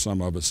 for some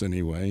of us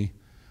anyway.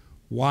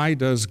 Why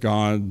does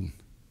God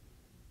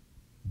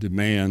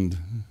demand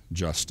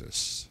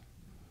justice?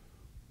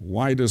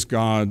 Why does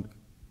God,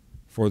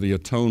 for the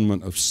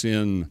atonement of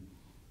sin,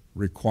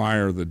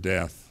 require the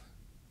death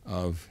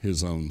of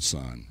his own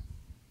Son?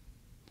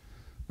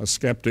 A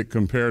skeptic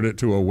compared it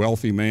to a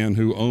wealthy man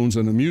who owns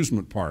an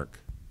amusement park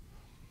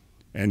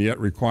and yet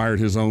required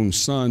his own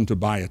son to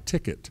buy a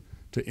ticket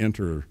to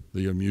enter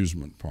the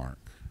amusement park.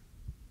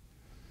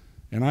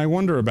 And I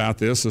wonder about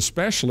this,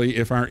 especially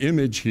if our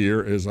image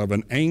here is of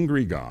an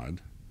angry God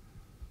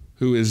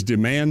who is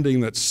demanding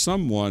that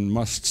someone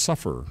must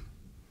suffer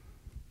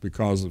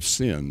because of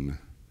sin,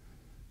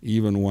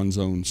 even one's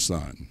own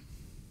son.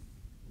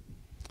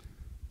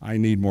 I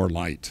need more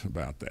light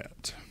about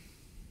that.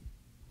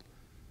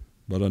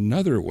 But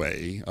another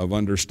way of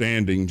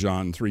understanding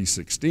John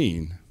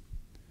 3:16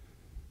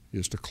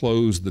 is to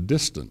close the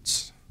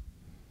distance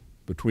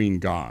between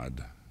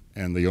God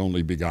and the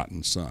only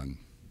begotten Son,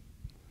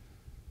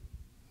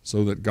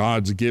 so that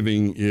God's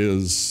giving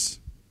is,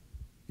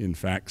 in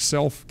fact,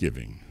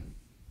 self-giving.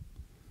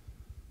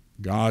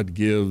 God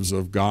gives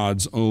of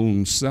God's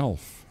own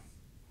self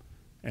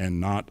and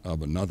not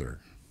of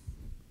another,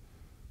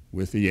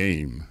 with the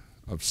aim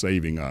of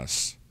saving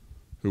us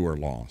who are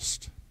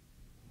lost.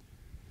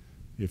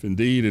 If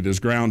indeed it is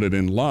grounded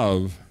in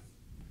love,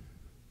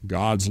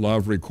 God's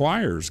love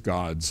requires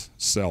God's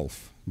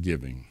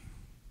self-giving.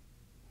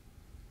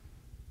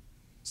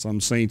 Some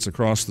saints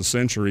across the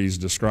centuries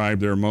describe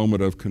their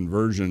moment of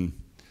conversion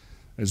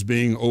as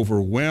being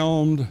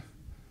overwhelmed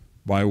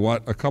by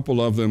what a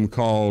couple of them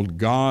called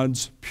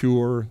God's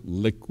pure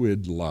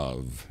liquid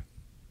love.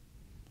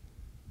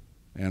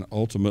 And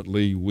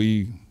ultimately,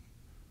 we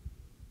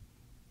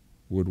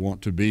would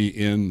want to be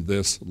in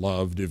this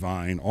love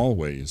divine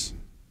always,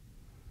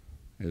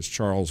 as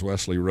Charles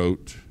Wesley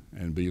wrote,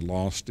 and be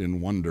lost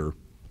in wonder,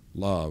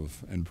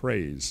 love, and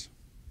praise.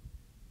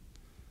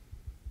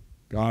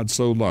 God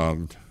so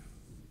loved,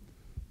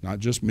 not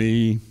just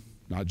me,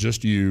 not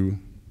just you,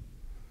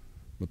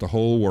 but the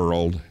whole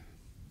world,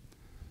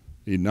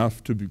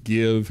 enough to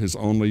give his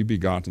only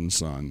begotten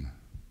Son,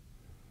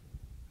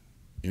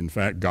 in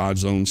fact,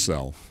 God's own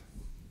self,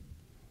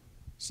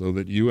 so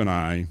that you and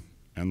I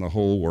and the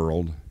whole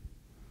world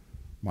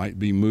might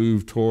be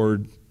moved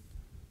toward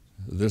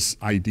this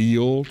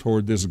ideal,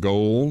 toward this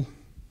goal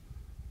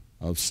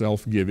of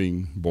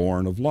self-giving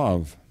born of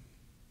love.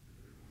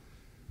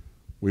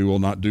 We will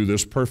not do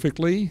this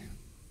perfectly,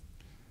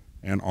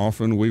 and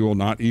often we will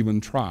not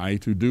even try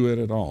to do it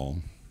at all,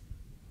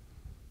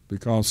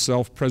 because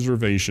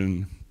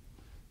self-preservation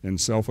and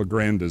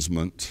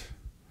self-aggrandizement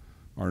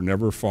are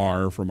never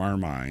far from our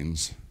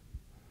minds,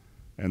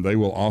 and they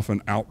will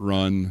often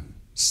outrun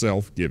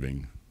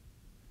self-giving.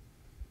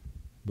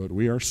 But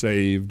we are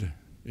saved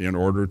in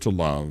order to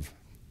love.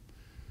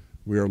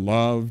 We are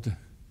loved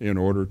in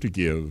order to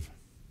give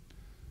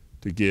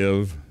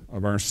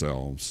of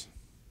ourselves.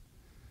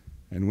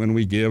 And when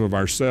we give of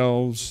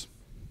ourselves,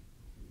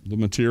 the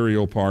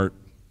material part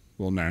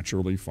will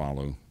naturally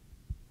follow.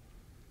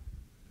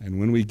 And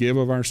when we give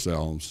of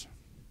ourselves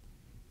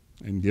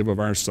and give of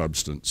our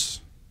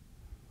substance,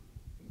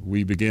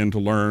 we begin to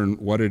learn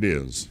what it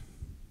is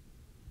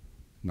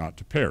not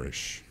to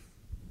perish,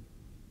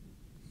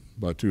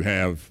 but to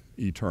have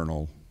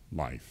eternal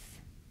life.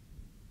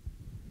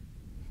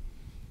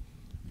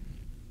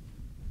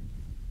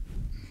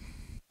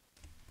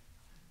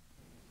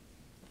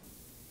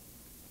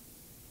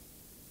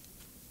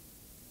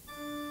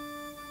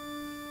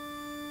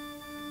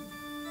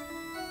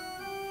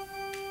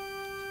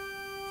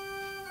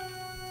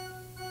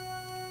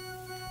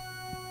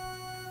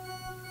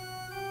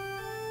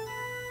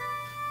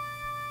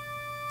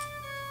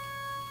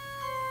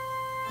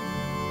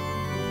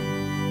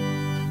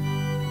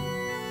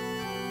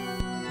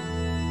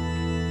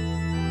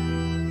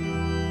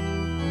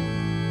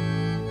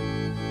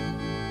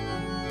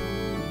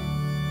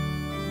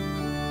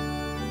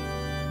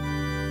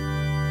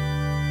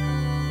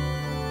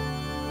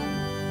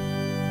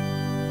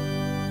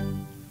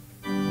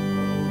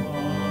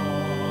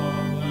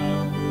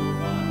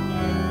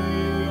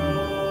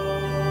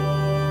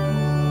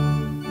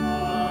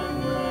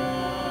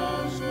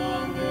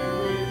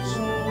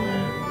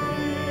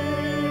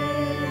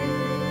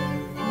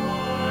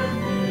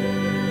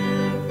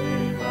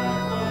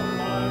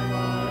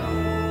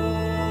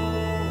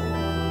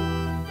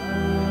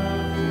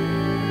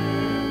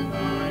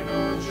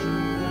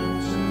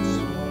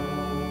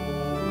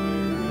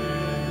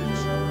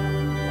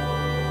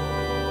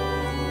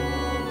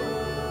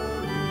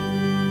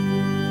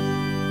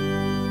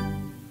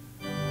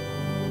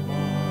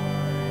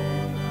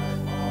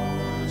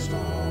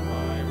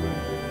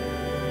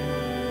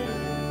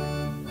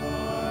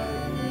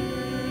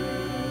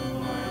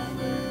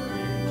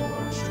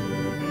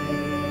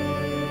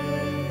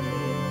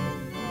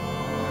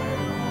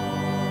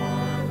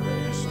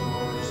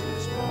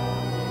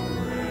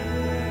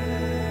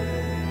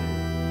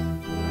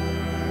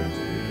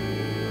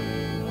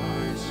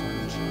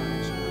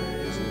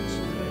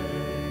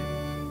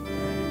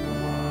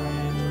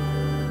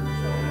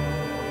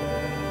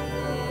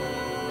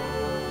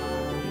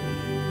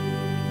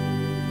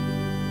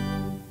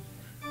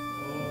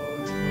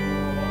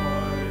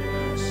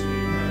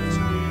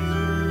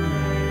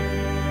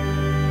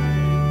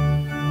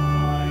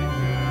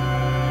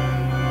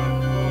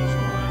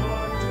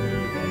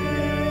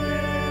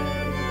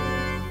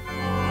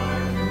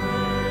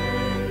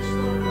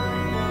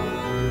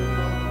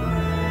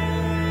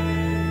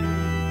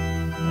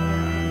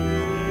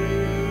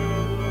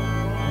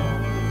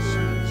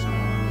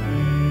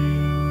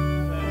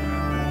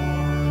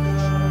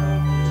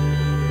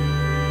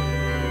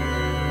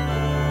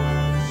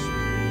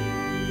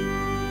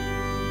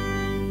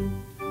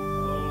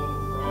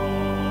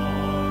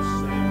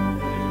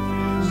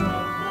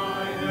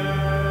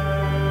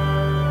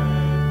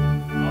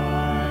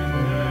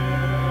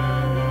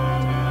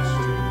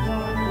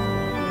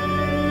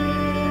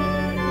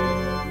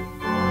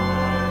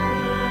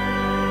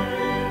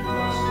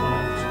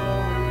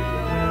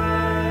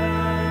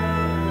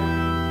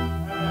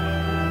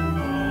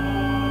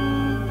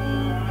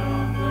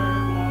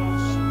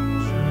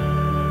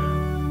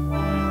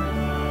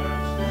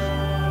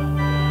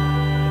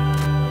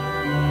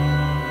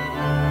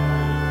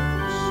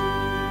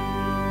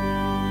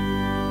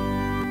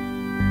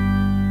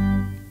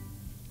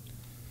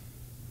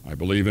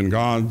 believe in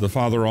God, the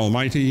Father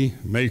Almighty,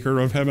 maker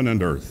of heaven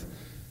and earth,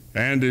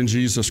 and in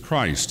Jesus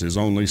Christ, his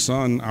only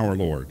Son, our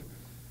Lord,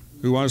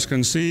 who was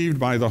conceived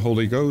by the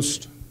Holy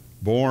Ghost,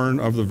 born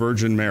of the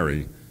Virgin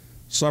Mary,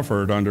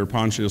 suffered under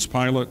Pontius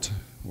Pilate,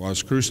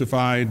 was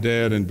crucified,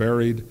 dead, and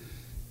buried.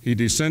 He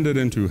descended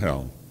into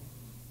hell.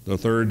 The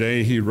third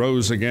day he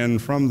rose again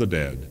from the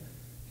dead.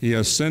 He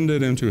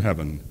ascended into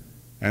heaven,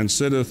 and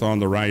sitteth on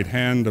the right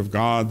hand of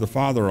God the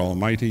Father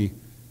Almighty.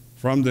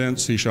 From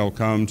thence he shall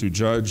come to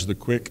judge the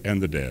quick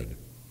and the dead.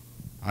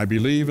 I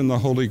believe in the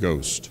Holy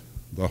Ghost,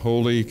 the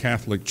holy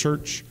Catholic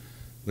Church,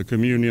 the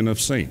communion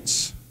of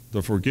saints,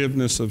 the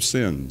forgiveness of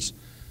sins,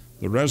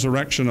 the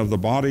resurrection of the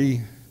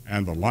body,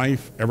 and the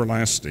life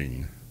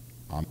everlasting.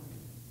 Amen.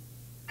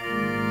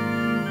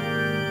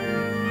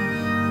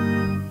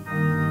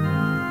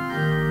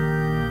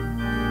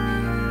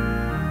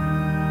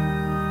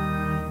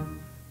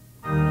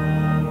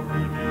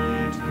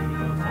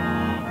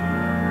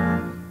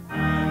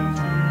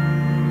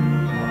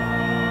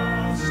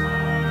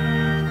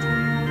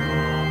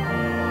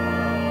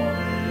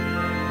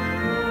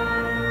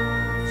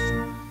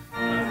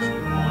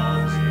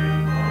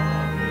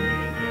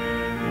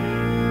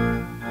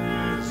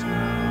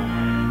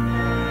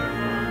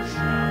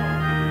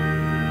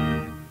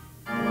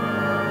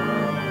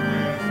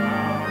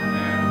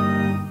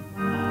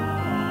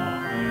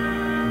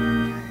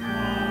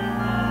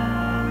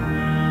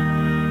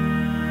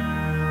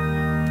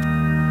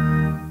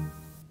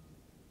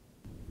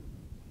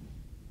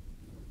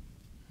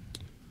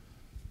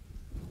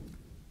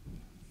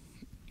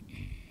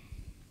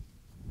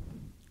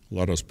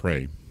 Let us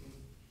pray.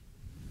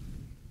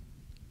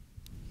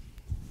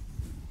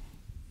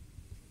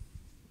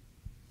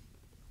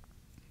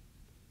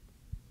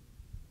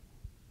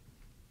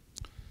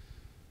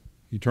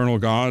 Eternal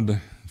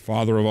God,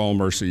 Father of all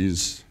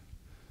mercies,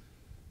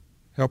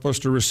 help us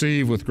to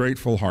receive with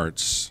grateful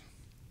hearts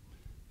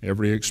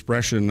every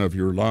expression of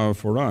your love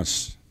for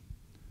us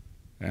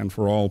and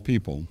for all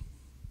people,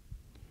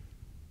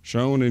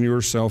 shown in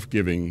your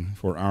self-giving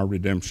for our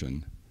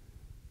redemption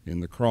in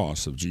the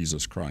cross of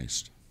Jesus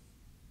Christ.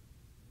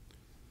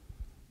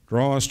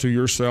 Draw us to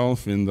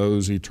yourself in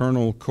those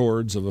eternal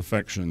cords of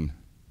affection,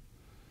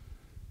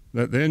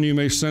 that then you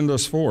may send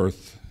us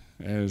forth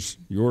as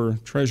your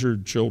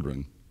treasured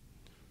children,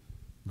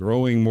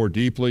 growing more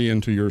deeply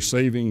into your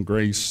saving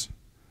grace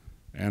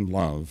and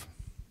love,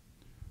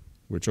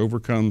 which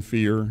overcome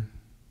fear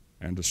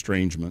and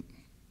estrangement,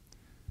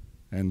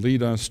 and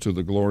lead us to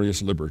the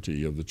glorious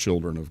liberty of the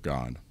children of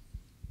God.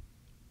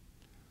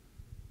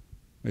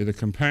 May the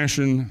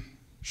compassion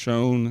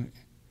shown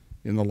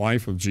in the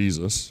life of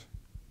Jesus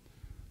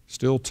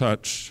still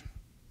touch,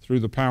 through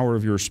the power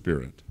of your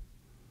Spirit,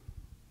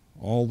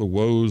 all the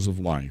woes of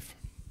life,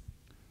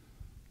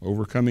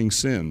 overcoming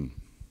sin,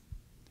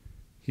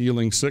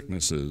 healing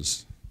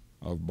sicknesses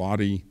of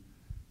body,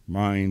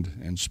 mind,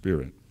 and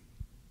spirit,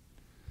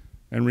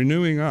 and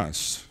renewing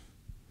us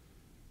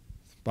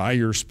by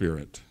your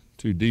Spirit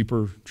to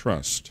deeper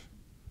trust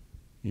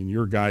in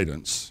your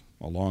guidance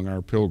along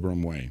our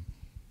pilgrim way.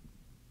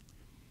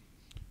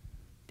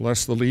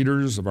 Bless the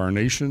leaders of our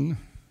nation,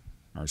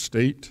 our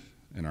state,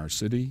 and our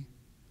city,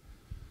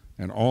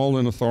 and all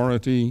in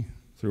authority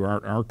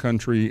throughout our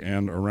country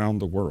and around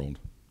the world,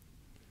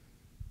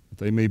 that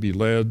they may be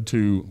led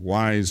to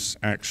wise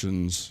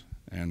actions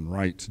and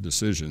right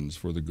decisions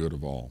for the good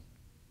of all.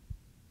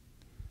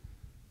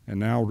 And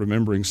now,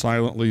 remembering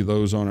silently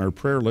those on our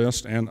prayer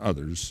list and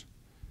others,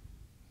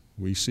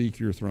 we seek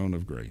your throne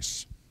of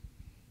grace.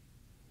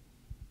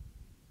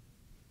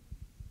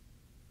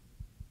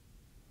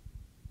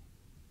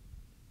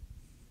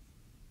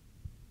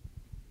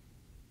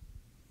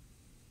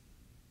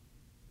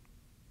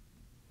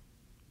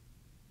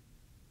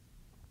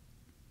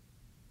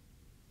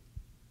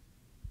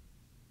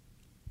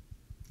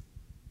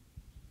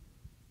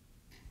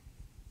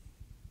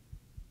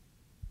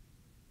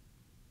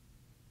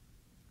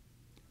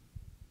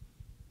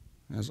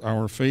 As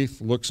our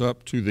faith looks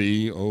up to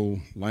thee,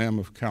 O Lamb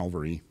of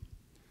Calvary,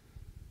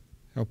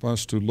 help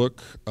us to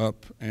look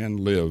up and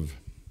live,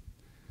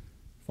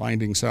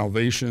 finding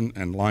salvation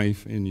and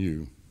life in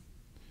you,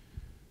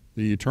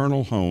 the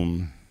eternal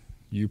home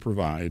you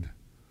provide,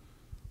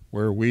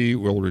 where we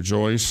will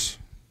rejoice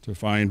to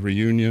find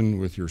reunion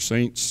with your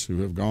saints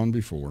who have gone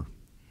before.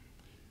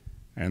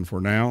 And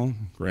for now,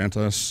 grant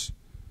us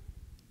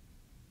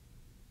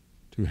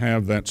to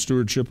have that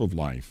stewardship of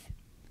life,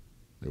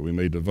 that we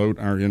may devote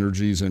our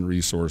energies and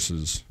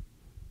resources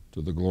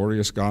to the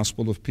glorious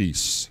gospel of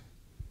peace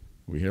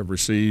we have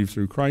received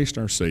through Christ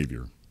our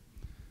Savior,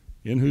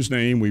 in whose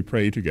name we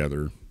pray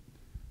together.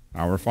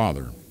 Our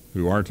Father,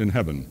 who art in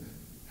heaven,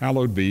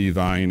 hallowed be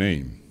thy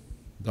name.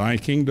 Thy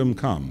kingdom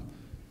come,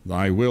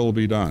 thy will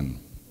be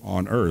done,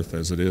 on earth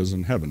as it is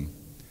in heaven.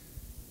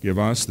 Give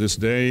us this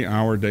day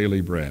our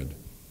daily bread,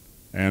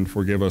 and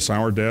forgive us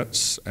our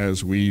debts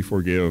as we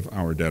forgive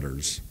our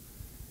debtors.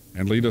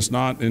 And lead us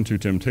not into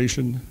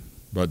temptation,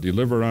 but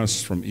deliver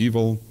us from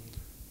evil.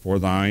 For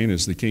thine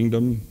is the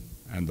kingdom,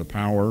 and the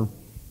power,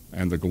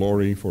 and the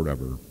glory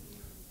forever.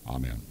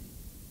 Amen.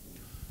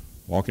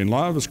 Walk in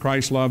love as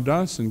Christ loved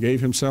us and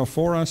gave himself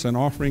for us, an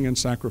offering and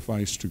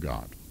sacrifice to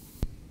God.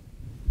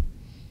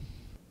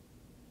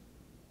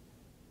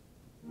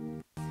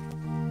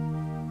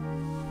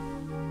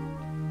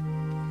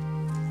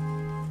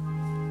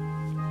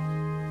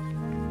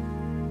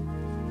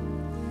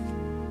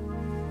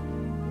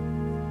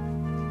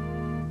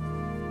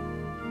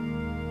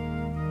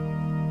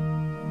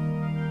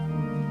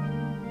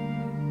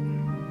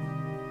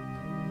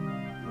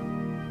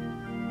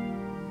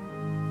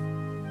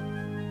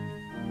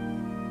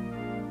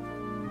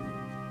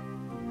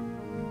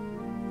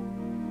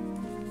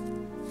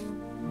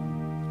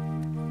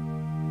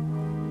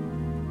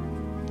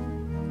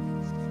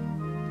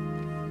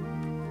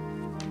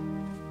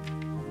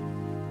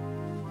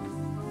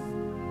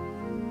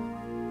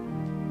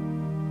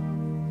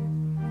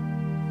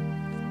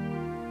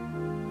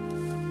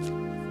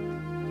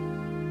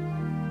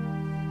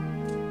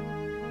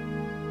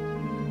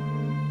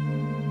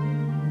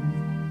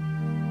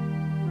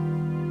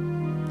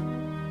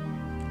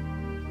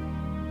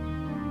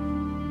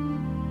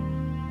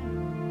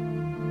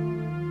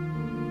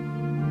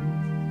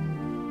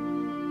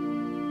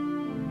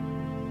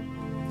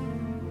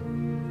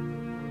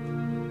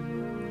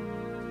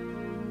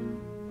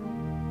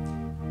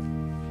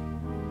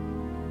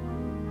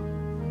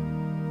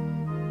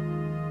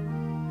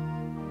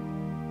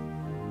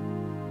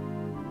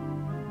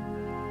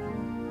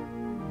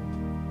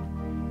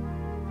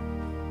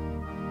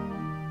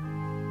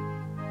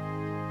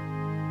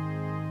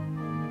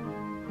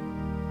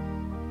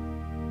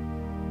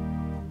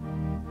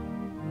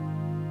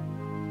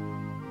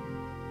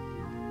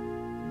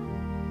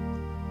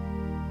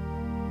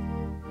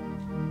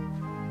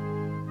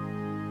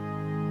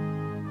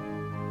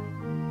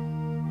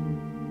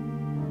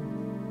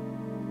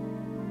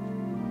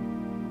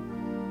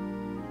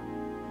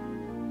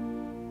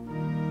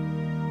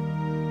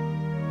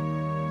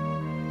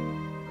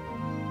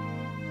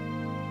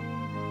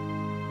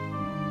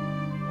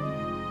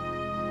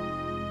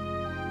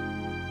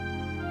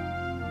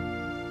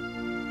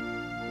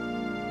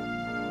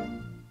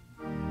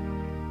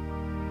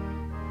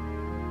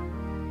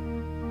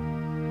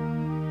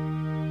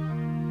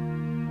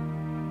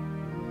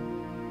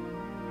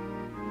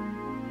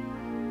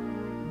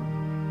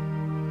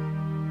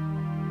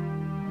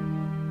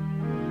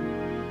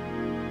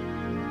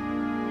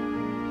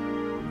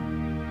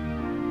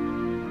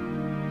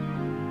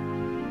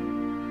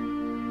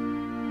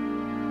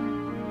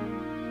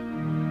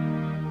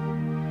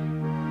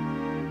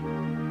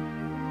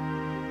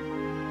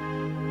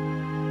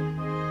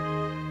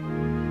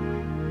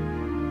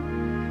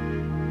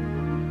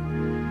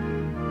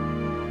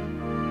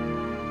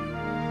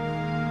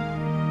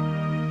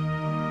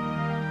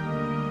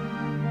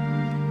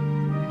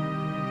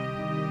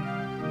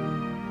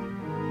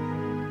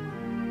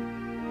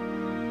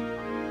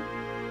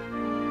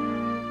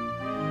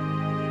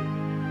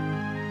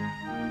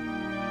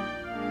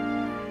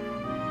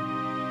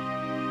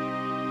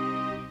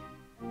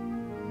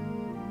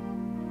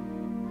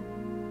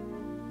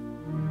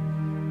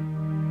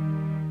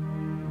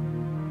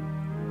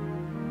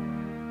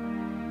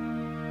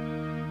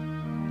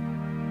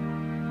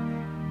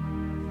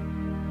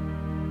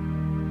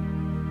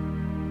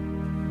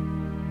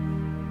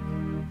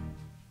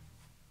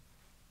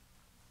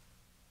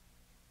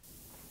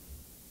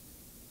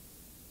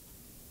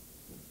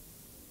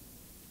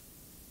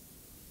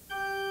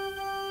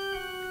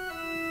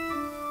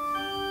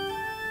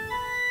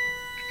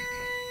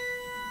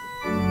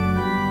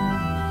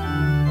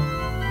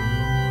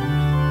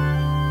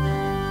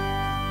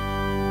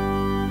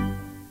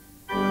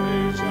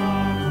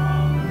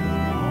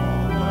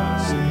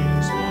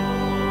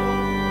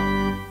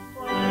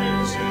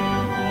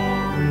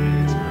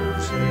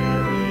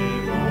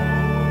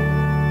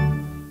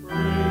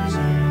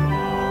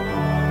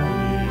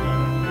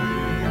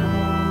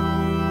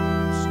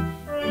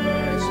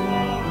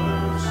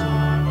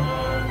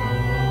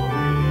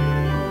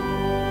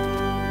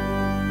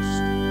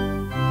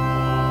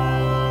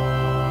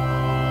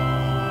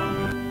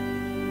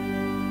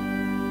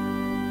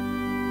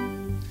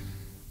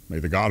 May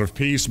the God of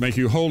peace make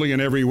you holy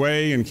in every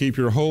way and keep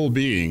your whole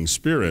being,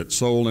 spirit,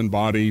 soul, and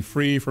body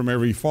free from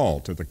every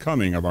fault at the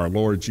coming of our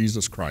Lord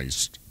Jesus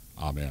Christ.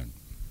 Amen.